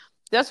 And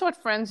that's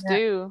what friends yeah,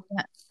 do.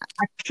 yeah.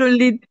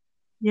 Actually,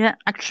 yeah,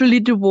 actually,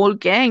 the whole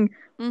gang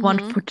want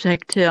to Mm-hmm.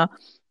 protect her,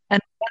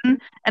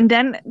 and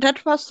then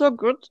that was so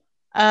good.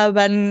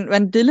 When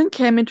Dylan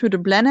came into the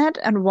planet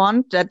and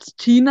want that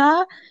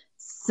Tina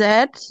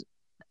said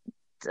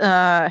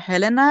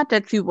Helena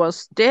that she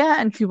was there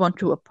and she want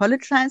to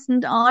apologize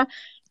and all.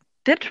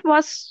 That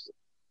was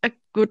a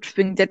good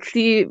thing that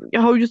she,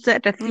 how you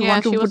said, that she Yeah,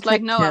 want to she was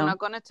like, protect "No, I'm her. not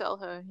gonna tell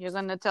her. You're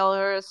gonna tell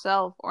her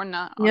yourself, or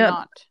not, or Yeah,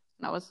 not."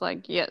 And I was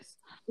like, "Yes."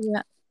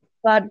 yeah.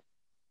 But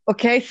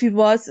okay, she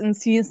was in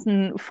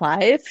season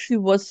 5. She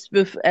was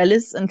with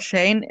Alice and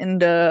Shane in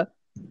the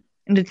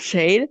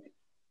jail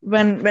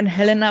when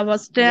Helena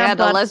was there. Yeah,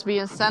 the But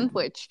lesbian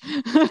sandwich.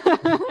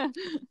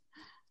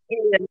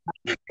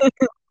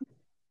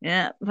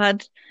 yeah,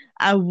 but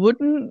I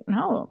wouldn't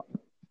know.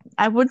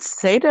 I would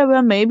say they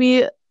were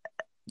maybe a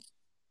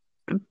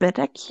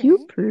better Okay.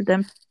 couple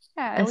than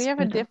Yeah, we as have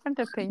a better. different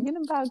opinion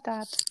about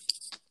that.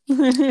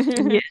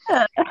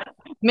 Yeah,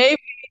 maybe.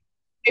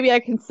 maybe I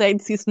can say in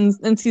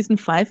season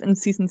 5 and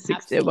season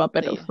 6 they were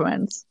better Absolutely.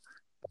 friends.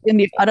 In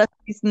the other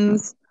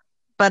seasons,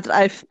 but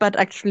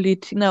actually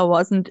Tina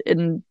wasn't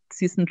in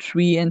season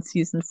 3 and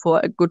season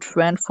 4 a good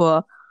friend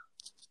for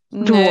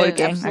the No, whole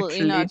gang absolutely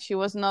actually. not. She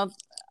was not.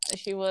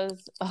 She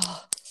was.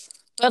 Oh.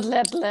 But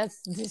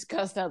let's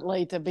discuss that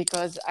later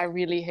because I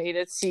really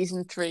hated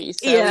season 3.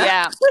 So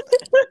Yeah.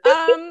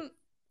 Yeah.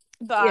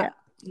 But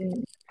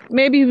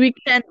Maybe maybe we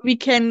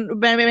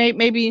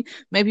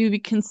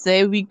can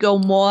say we go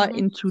more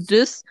into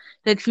this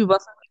that she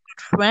was a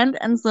good friend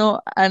and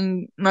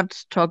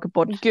not talk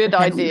about good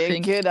Henry idea.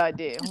 thing. Good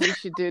idea. We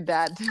should do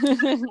that.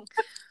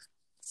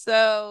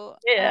 So,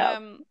 Yeah.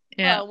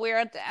 Yeah. well, we're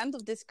at the end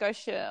of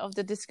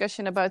the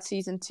discussion about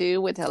season 2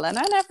 with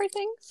Helena and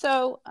everything.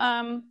 So,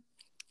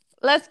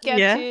 let's get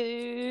Yeah.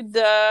 to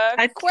the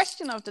I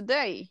question of the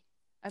day.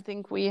 I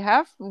think we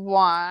have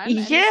one, and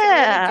it's a really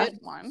yeah. good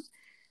one.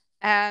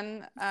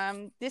 And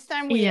this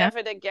time we Yeah. have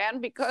it again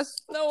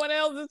because no one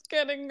else is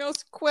getting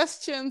us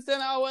questions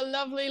in our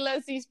lovely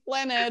Leslie's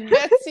planet.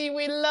 Betsy,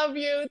 we love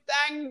you.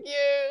 Thank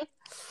you.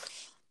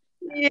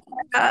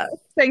 Yeah.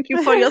 Thank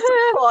you for your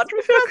support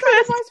with your Because question.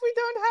 otherwise we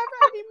don't have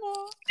any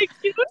more. Thank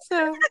you. So,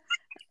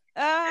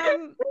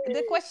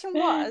 the question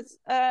was,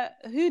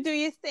 who do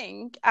you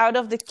think out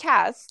of the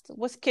cast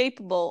was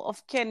capable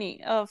of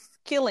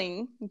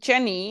killing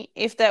Jenny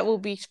if that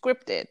would be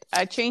scripted?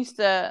 I changed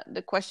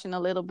the question a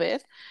little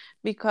bit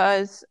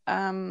because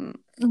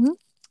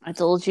I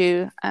told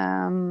you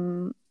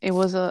it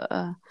was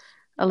a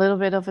little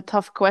bit of a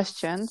tough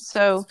question.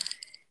 So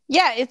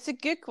yeah, it's a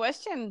good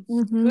question.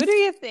 Who do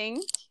you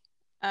think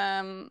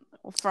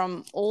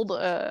from all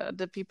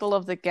the people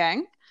of the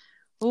gang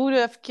who would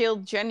have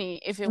killed Jenny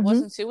if it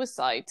wasn't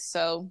suicide?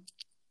 So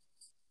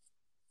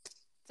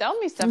tell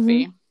me,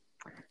 Steffi.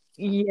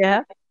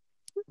 Yeah,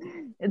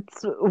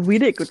 it's a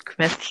really good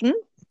question.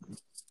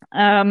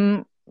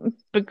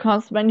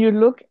 Because when you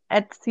look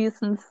at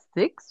season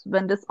 6,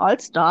 when this all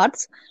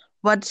starts,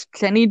 what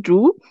Jenny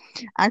do,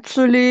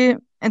 actually,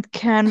 it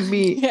can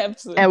be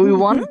Absolutely.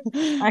 everyone.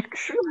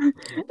 Actually,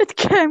 it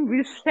can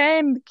be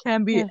Shane, it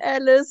can be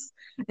Alice,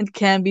 it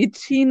can be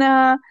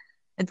Tina,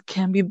 it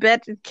can be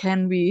Beth, it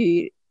can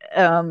be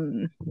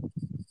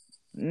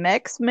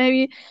Max,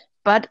 maybe.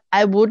 But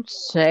I would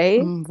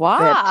say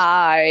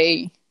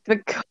Why?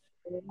 Beth.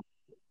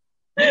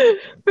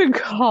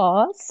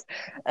 Because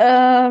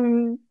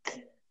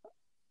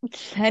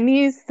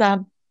Jenny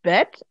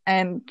Sabet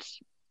and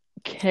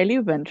Kelly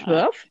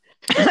Wentworth.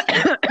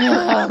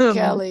 Oh,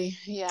 Kelly,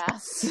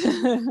 yes.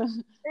 Me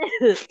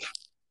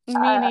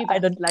neither. I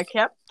don't like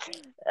her.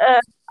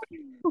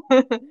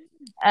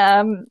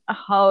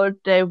 How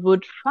they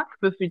would fuck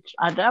with each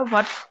other,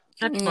 but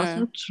that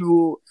wasn't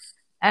true.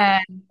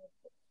 And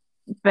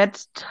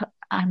Bet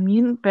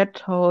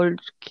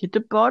told Kid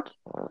about,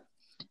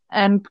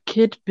 and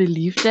Kid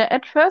believed her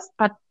at first,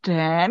 but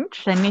then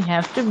Jenny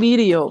has the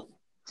video,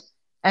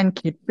 and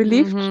Kid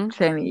believed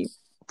Jenny.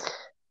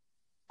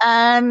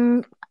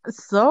 And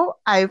so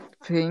I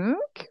think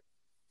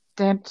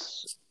that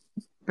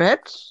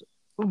Bet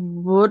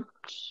would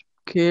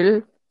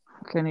kill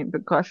Kenny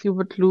because he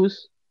would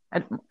lose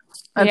at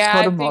Yeah,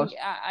 Totem House.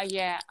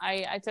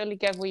 I totally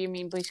get what you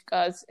mean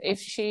because if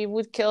she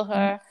would kill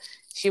her,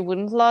 she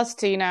wouldn't lose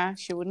Tina,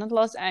 she wouldn't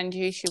lose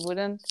Angie, she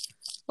wouldn't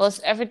lose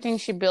everything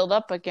she built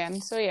up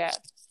again. So yeah,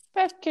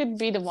 that could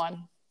be the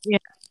one. Yeah,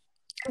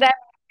 and I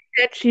think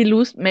that she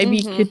lose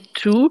maybe Kid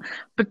too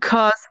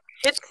because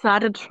Kid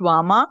started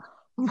drama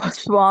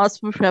was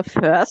with her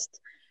first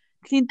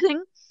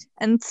cheating,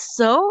 and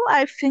so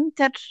I think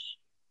that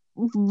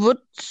would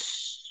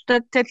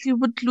that you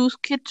would lose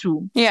Kid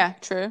too. Yeah,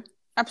 true,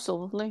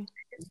 absolutely.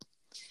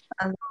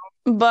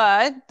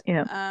 But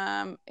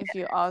Yeah. if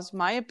you ask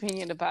my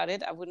opinion about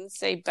it, I wouldn't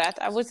say Beth.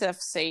 I would have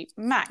say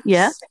Max.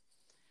 Yeah.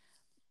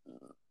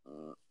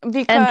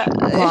 Because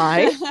And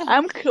why?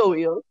 I'm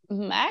curious.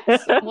 Max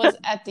was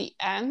at the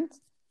end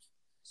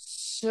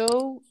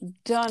so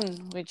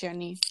done with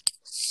Jenny.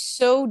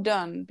 So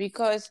done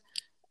because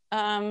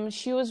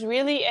she was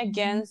really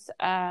against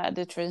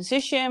the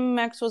transition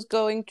Max was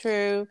going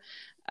through.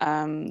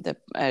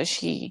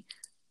 She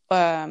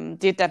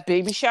did that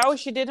baby shower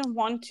she didn't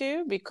want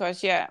to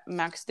because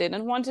Max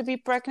didn't want to be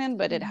pregnant,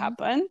 but it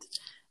happened.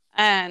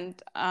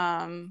 And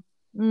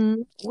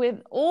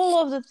with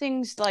all of the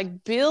things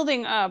like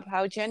building up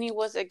how Jenny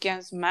was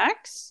against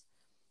Max,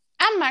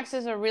 and Max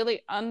is a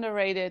really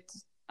underrated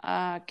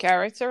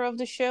character of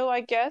the show,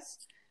 I guess.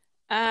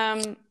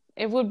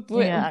 It would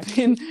have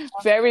been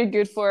very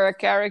good for a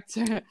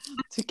character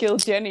to kill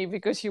Jenny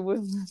because she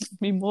would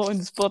be more in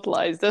the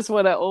spotlight. That's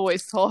what I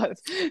always thought.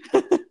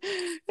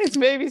 It's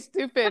maybe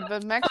stupid,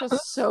 but Max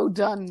was so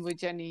done with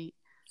Jenny.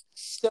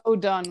 So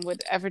done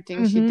with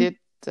everything she did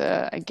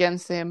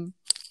against him.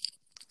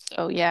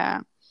 So yeah,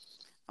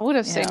 I would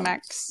have said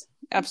Max.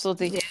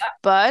 Absolutely. Yeah.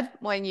 But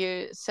when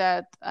you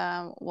said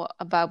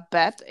about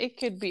Beth, it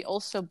could be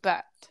also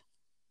Beth.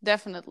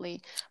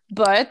 Definitely.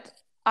 But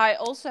I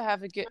also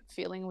have a good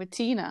feeling with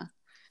Tina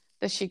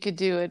that she could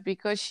do it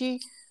because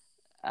she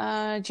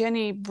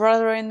Jenny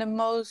brought her in the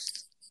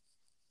most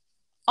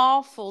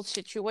awful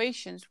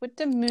situations with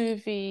the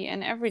movie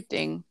and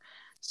everything.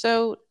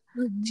 So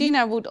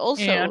Tina would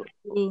Yeah, also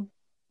true.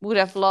 would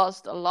have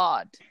lost a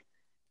lot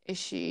if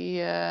she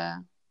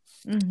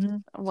Mm-hmm.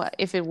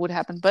 if it would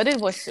happen. But it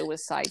was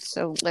suicide,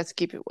 so let's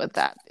keep it with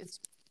that. It's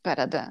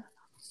better than.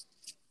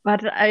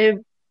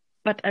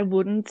 But I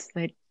wouldn't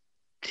say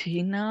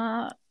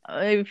Tina.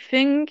 I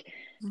think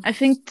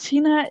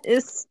Tina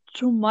is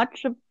too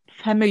much a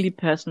family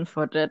person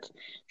for that.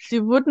 She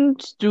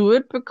wouldn't do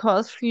it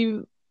because she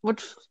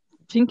would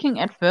thinking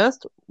at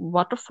first,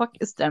 what the fuck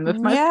is done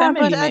with my Yeah,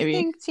 but family, I maybe.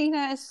 think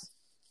Tina is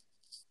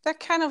that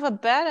kind of a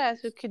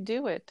badass who could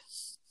do it.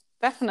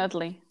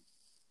 Definitely.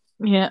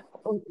 Yeah.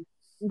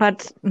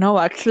 But no,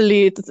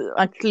 actually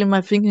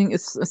my thinking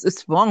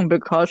is wrong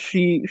because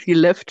she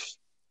left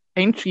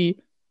Angie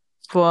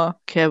for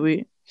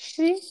Carrie.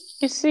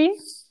 You see,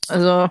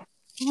 Also,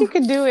 she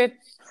could do it.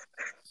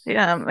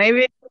 yeah,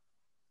 maybe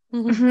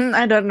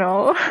I don't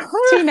know.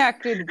 Tina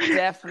could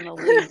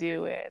definitely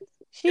do it.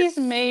 She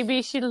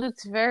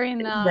looks very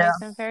Yeah,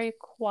 nice and very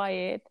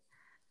quiet,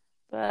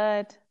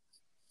 but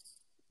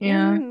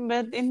yeah, in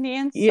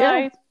the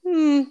yeah,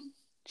 inside,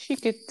 she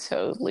could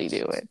totally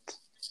do it.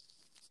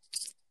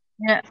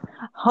 yeah.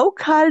 How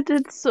called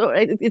it so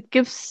it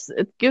gives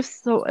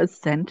so a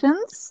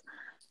sentence.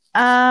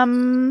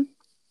 Um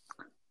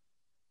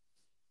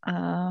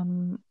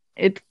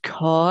it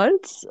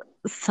calls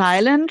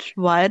silent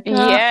writer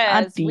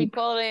are Yes, we deep.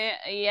 call it.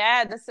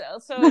 Yeah, that's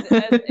also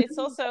it's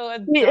also a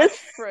He is Dutch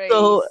phrase.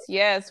 so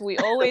Yes, we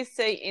always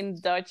say in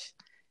Dutch,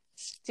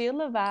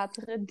 "stille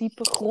wateren,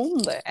 diepe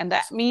gronden," and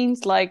that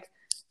means like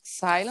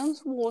silent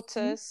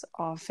waters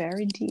are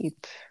very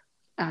deep.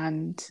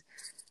 And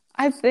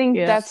I think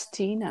yeah, that's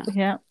Tina.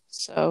 yeah,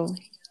 So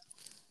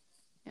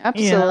yeah, yeah,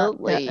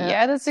 absolutely, yeah,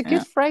 yeah, that's a yeah.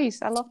 good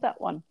phrase. I love that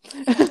one.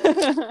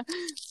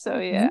 So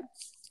yeah.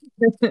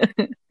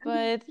 Mhm.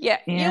 But yeah,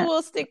 you Yeah,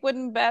 will stick with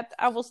Beth.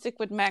 I will stick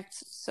with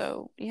Max.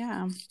 So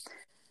yeah,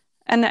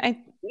 and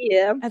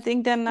yeah, I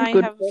think then I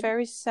good have a one.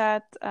 very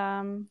sad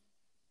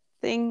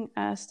thing,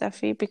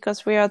 Steffi,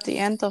 because we are at the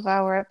end of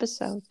our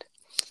episode.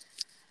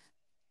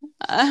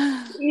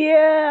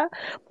 Yeah,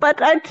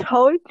 but I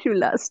told you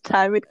last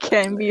time it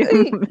can be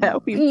very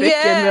big and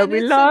Yeah, and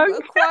very it's long.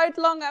 a quite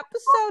long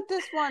episode.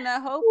 This one. I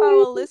hope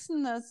our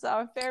listeners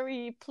are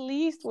very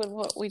pleased with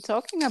what we're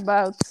talking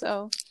about.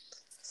 So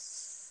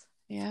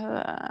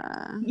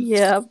yeah.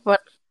 Yeah,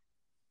 but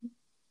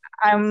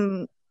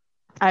I'm.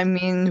 I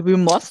mean, we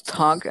must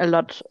talk a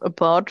lot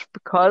about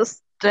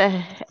because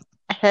the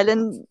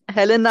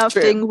Helena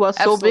True. thing was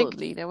so big.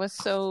 Absolutely. There was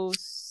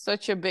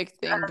such a big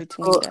thing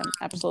between So, them.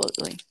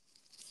 Absolutely.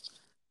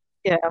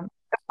 yeah,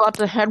 about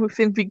the Henry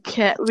thing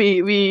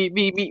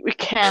we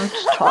can't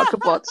talk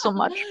about so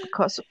much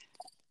because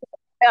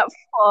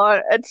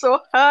it's so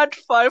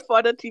hurtful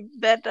for the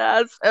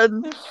Tibetans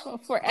and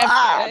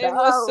It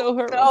was no, so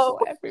hurtful no.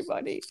 for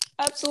everybody.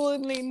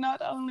 Absolutely,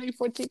 not only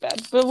for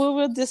Tibet, but we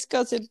will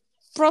discuss it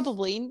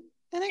probably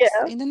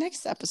Yeah, in the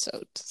next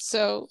episode.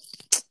 So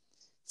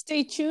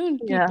stay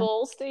tuned, yeah,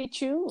 people. Stay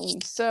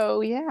tuned.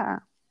 So yeah.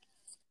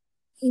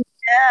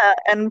 yeah,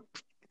 and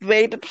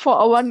waited for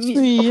our next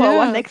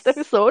Yes.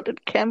 episode.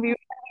 It can be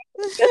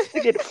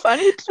interesting and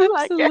funny too,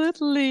 I guess.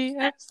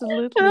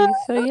 Absolutely.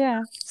 So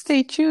yeah,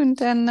 stay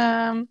tuned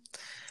and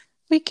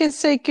we can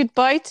say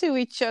goodbye to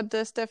each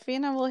other, Steffi,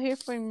 and I will hear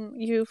from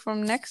you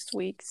from next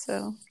week.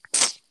 So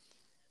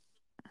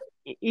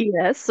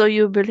Yes, so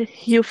you will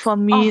hear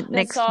from me oh,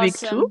 that's next week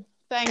too. awesome.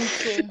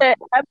 Thank you.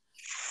 I'm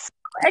so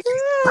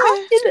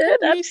excited.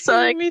 I'm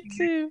so excited. Me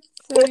too.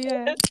 So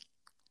yeah.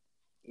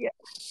 Yeah.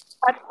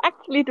 But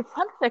actually, the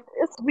fun fact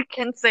is, we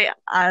can say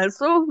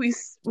also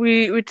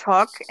we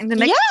talk in the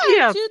next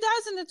year.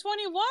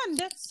 2021.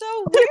 That's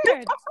so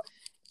weird.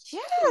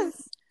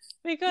 Yes.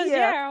 Because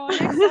Yeah. our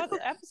next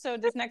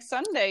episode is next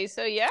Sunday.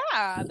 So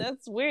yeah,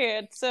 that's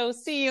weird. So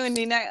see you in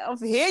the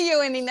next hear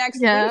you in the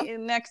next Yeah. week,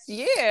 next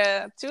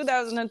year,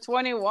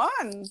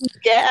 2021.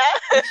 Yeah.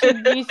 It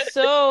should be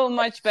so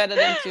much better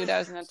than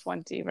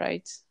 2020,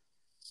 right?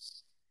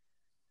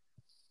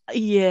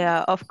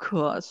 Yeah, of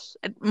course.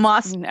 It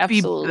must be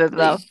Absolutely.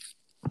 better.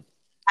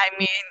 I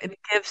mean, it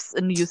gives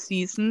a new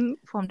season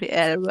from the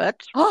Elwood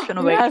Oh,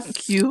 Generation yes.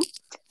 Q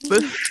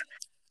with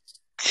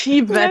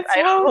Tibet, Let's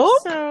I hope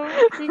hope.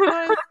 so,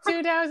 because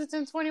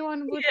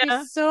 2021 would be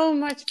Yeah. so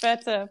much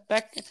better.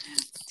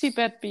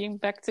 Tibet being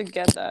back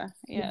together.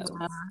 Yes,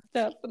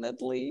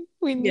 definitely.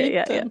 We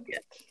need them.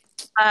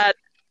 Yeah.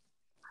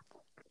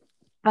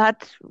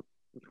 But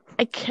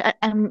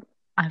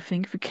I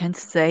think we can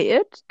say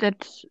it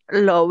that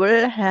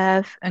Lowell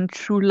have in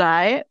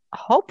July,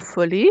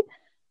 hopefully,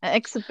 an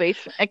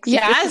exhibition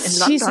Yes, in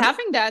she's London.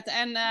 having that,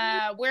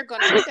 and we're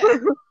gonna be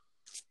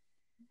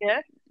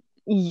there.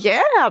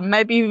 Yeah,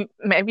 maybe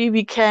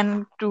we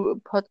can do a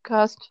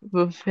podcast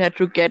with her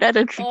together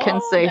that she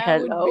can say that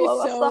hello would be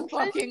or so something.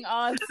 fucking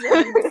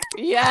awesome.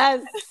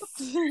 Yes.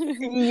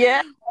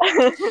 Yeah.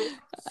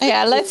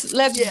 Yeah, let's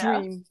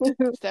dream,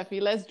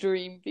 Steffi. Let's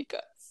dream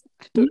because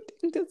I don't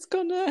think that's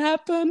gonna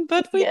happen,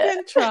 but we Yeah.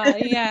 can try.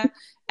 Yeah,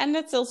 and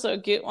that's also a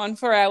good one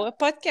for our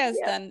podcast.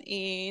 Yeah. Then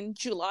in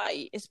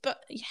July,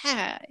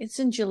 it's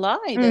in July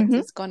that Mm-hmm.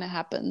 it's gonna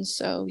happen.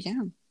 So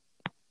yeah.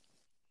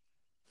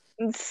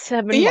 In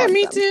 7 Yeah, months.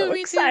 me I'm so too, me too,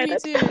 me excited.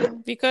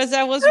 too. Because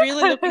I was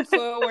really looking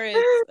forward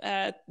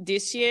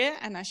this year,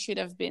 and I should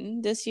have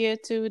been this year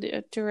to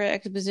the tour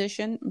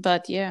exposition.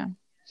 But yeah,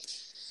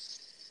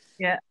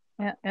 Yeah,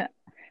 yeah, yeah.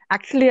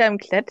 Actually, I'm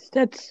glad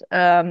that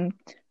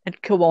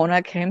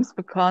Corona came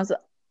because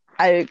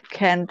I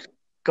can't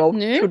go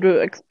no. to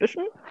the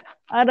exhibition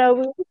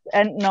otherwise,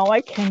 and now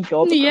I can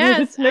go because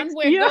Yes, it's and next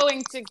we're year.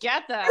 going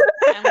together,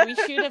 and we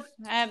should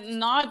have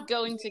not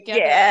going together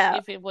Yeah,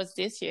 if it was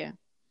this year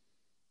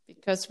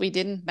because we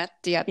didn't met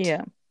yet.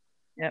 yeah,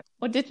 yeah,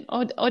 Or did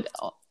or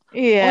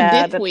yeah.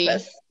 did That we?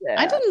 was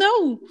I yeah. don't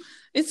know.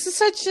 It's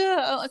such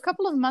a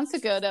couple of months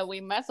ago that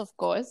we met, of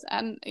course.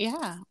 And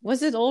yeah,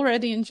 was it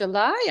already in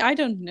July? I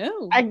don't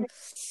know. I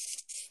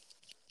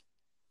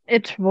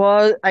it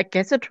was. I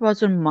guess it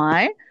was in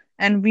May,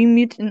 and we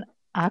meet in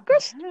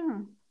August.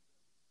 Yeah,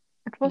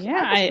 It was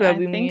yeah, August where I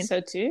we think meet.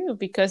 so too.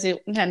 Because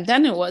and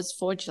then it was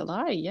for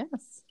July,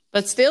 yes.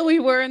 But still, we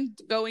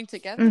weren't going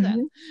together Hmm.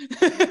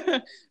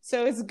 then.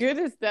 So it's good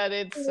is that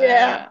it's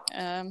Yeah,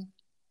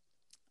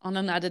 on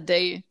another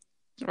day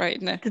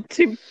right now. the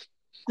two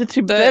the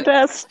But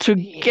Tibeters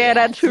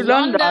together yes, to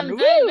London. London,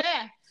 Woo! baby.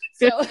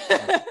 So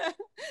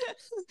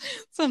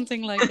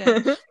something like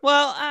that.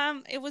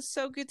 Well, it was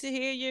so good to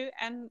hear you,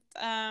 and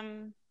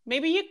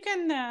maybe you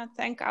can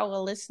thank our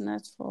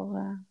listeners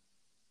for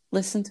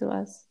listen to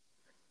us.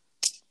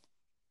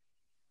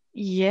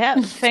 Yeah,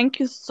 thank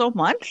you so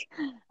much.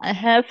 I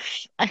have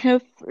I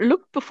have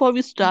looked before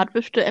we start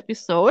with the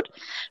episode.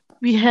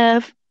 We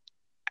have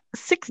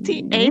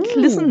 68 Ooh.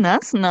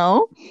 listeners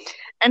now,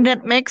 and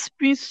that makes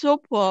me so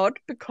proud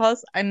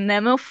because I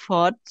never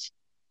thought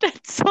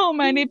that so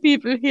many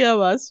people hear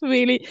us.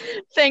 Really,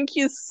 thank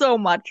you so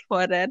much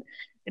for that.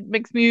 It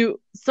makes me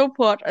so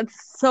proud and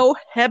so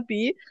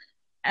happy,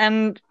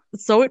 and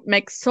so it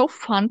makes so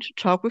fun to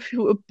talk with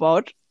you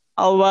about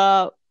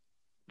our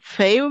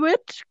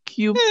favorite Yes,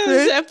 cube-filled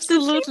Disney.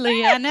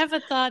 absolutely. I never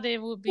thought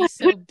it would be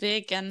so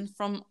big and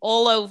from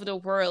all over the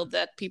world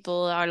that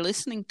people are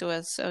listening to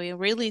us. So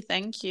really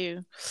thank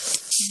you.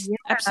 Yeah,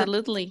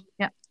 Absolutely.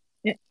 yeah,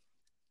 yeah.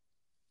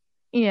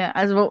 Yeah,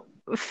 also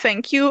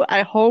thank you.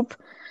 I hope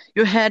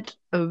you had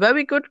a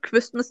very good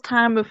Christmas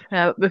time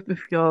with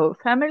your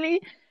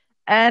family,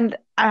 and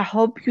I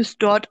hope you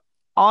start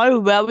all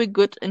very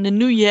good in the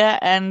new year.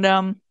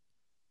 And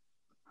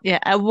yeah,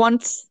 I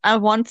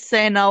won't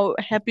say now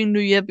Happy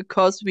New Year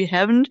because we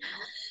haven't,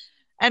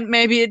 and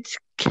maybe it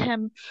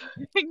can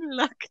bring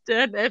luck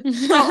then, and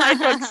so I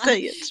don't say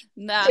it.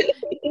 Nah,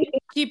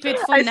 keep it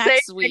for I say it next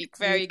next week.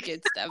 Very week.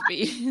 good,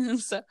 Steffi.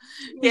 So,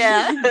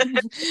 Yeah.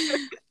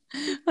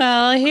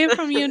 well, I'll hear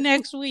from you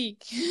next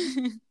week.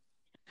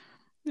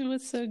 It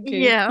was so good.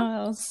 Yeah.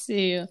 I'll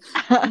see you.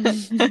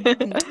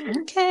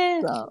 Okay.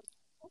 So,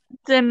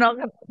 then noch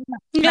a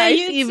Yeah, nice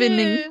you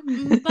evening.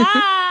 too.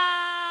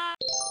 Bye.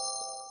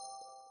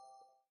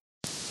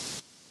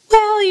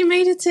 Well, you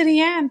made it to the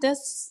end.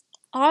 That's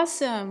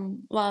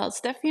awesome. Well,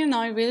 Steffi and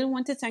I really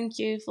want to thank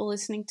you for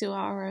listening to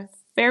our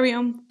very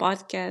own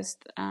podcast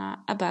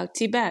about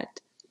Tibet.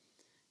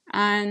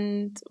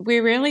 And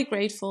we're really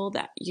grateful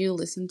that you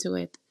listen to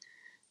it.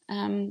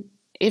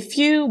 If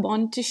you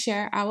want to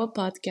share our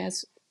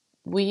podcast,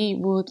 we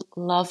would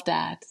love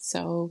that.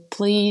 So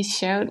please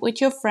share it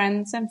with your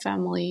friends and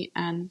family,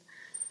 and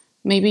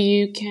maybe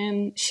you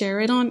can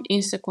share it on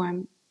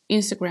Instagram,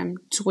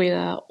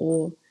 Twitter,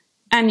 or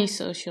any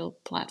social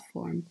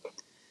platform.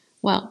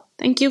 Well,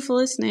 thank you for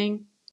listening.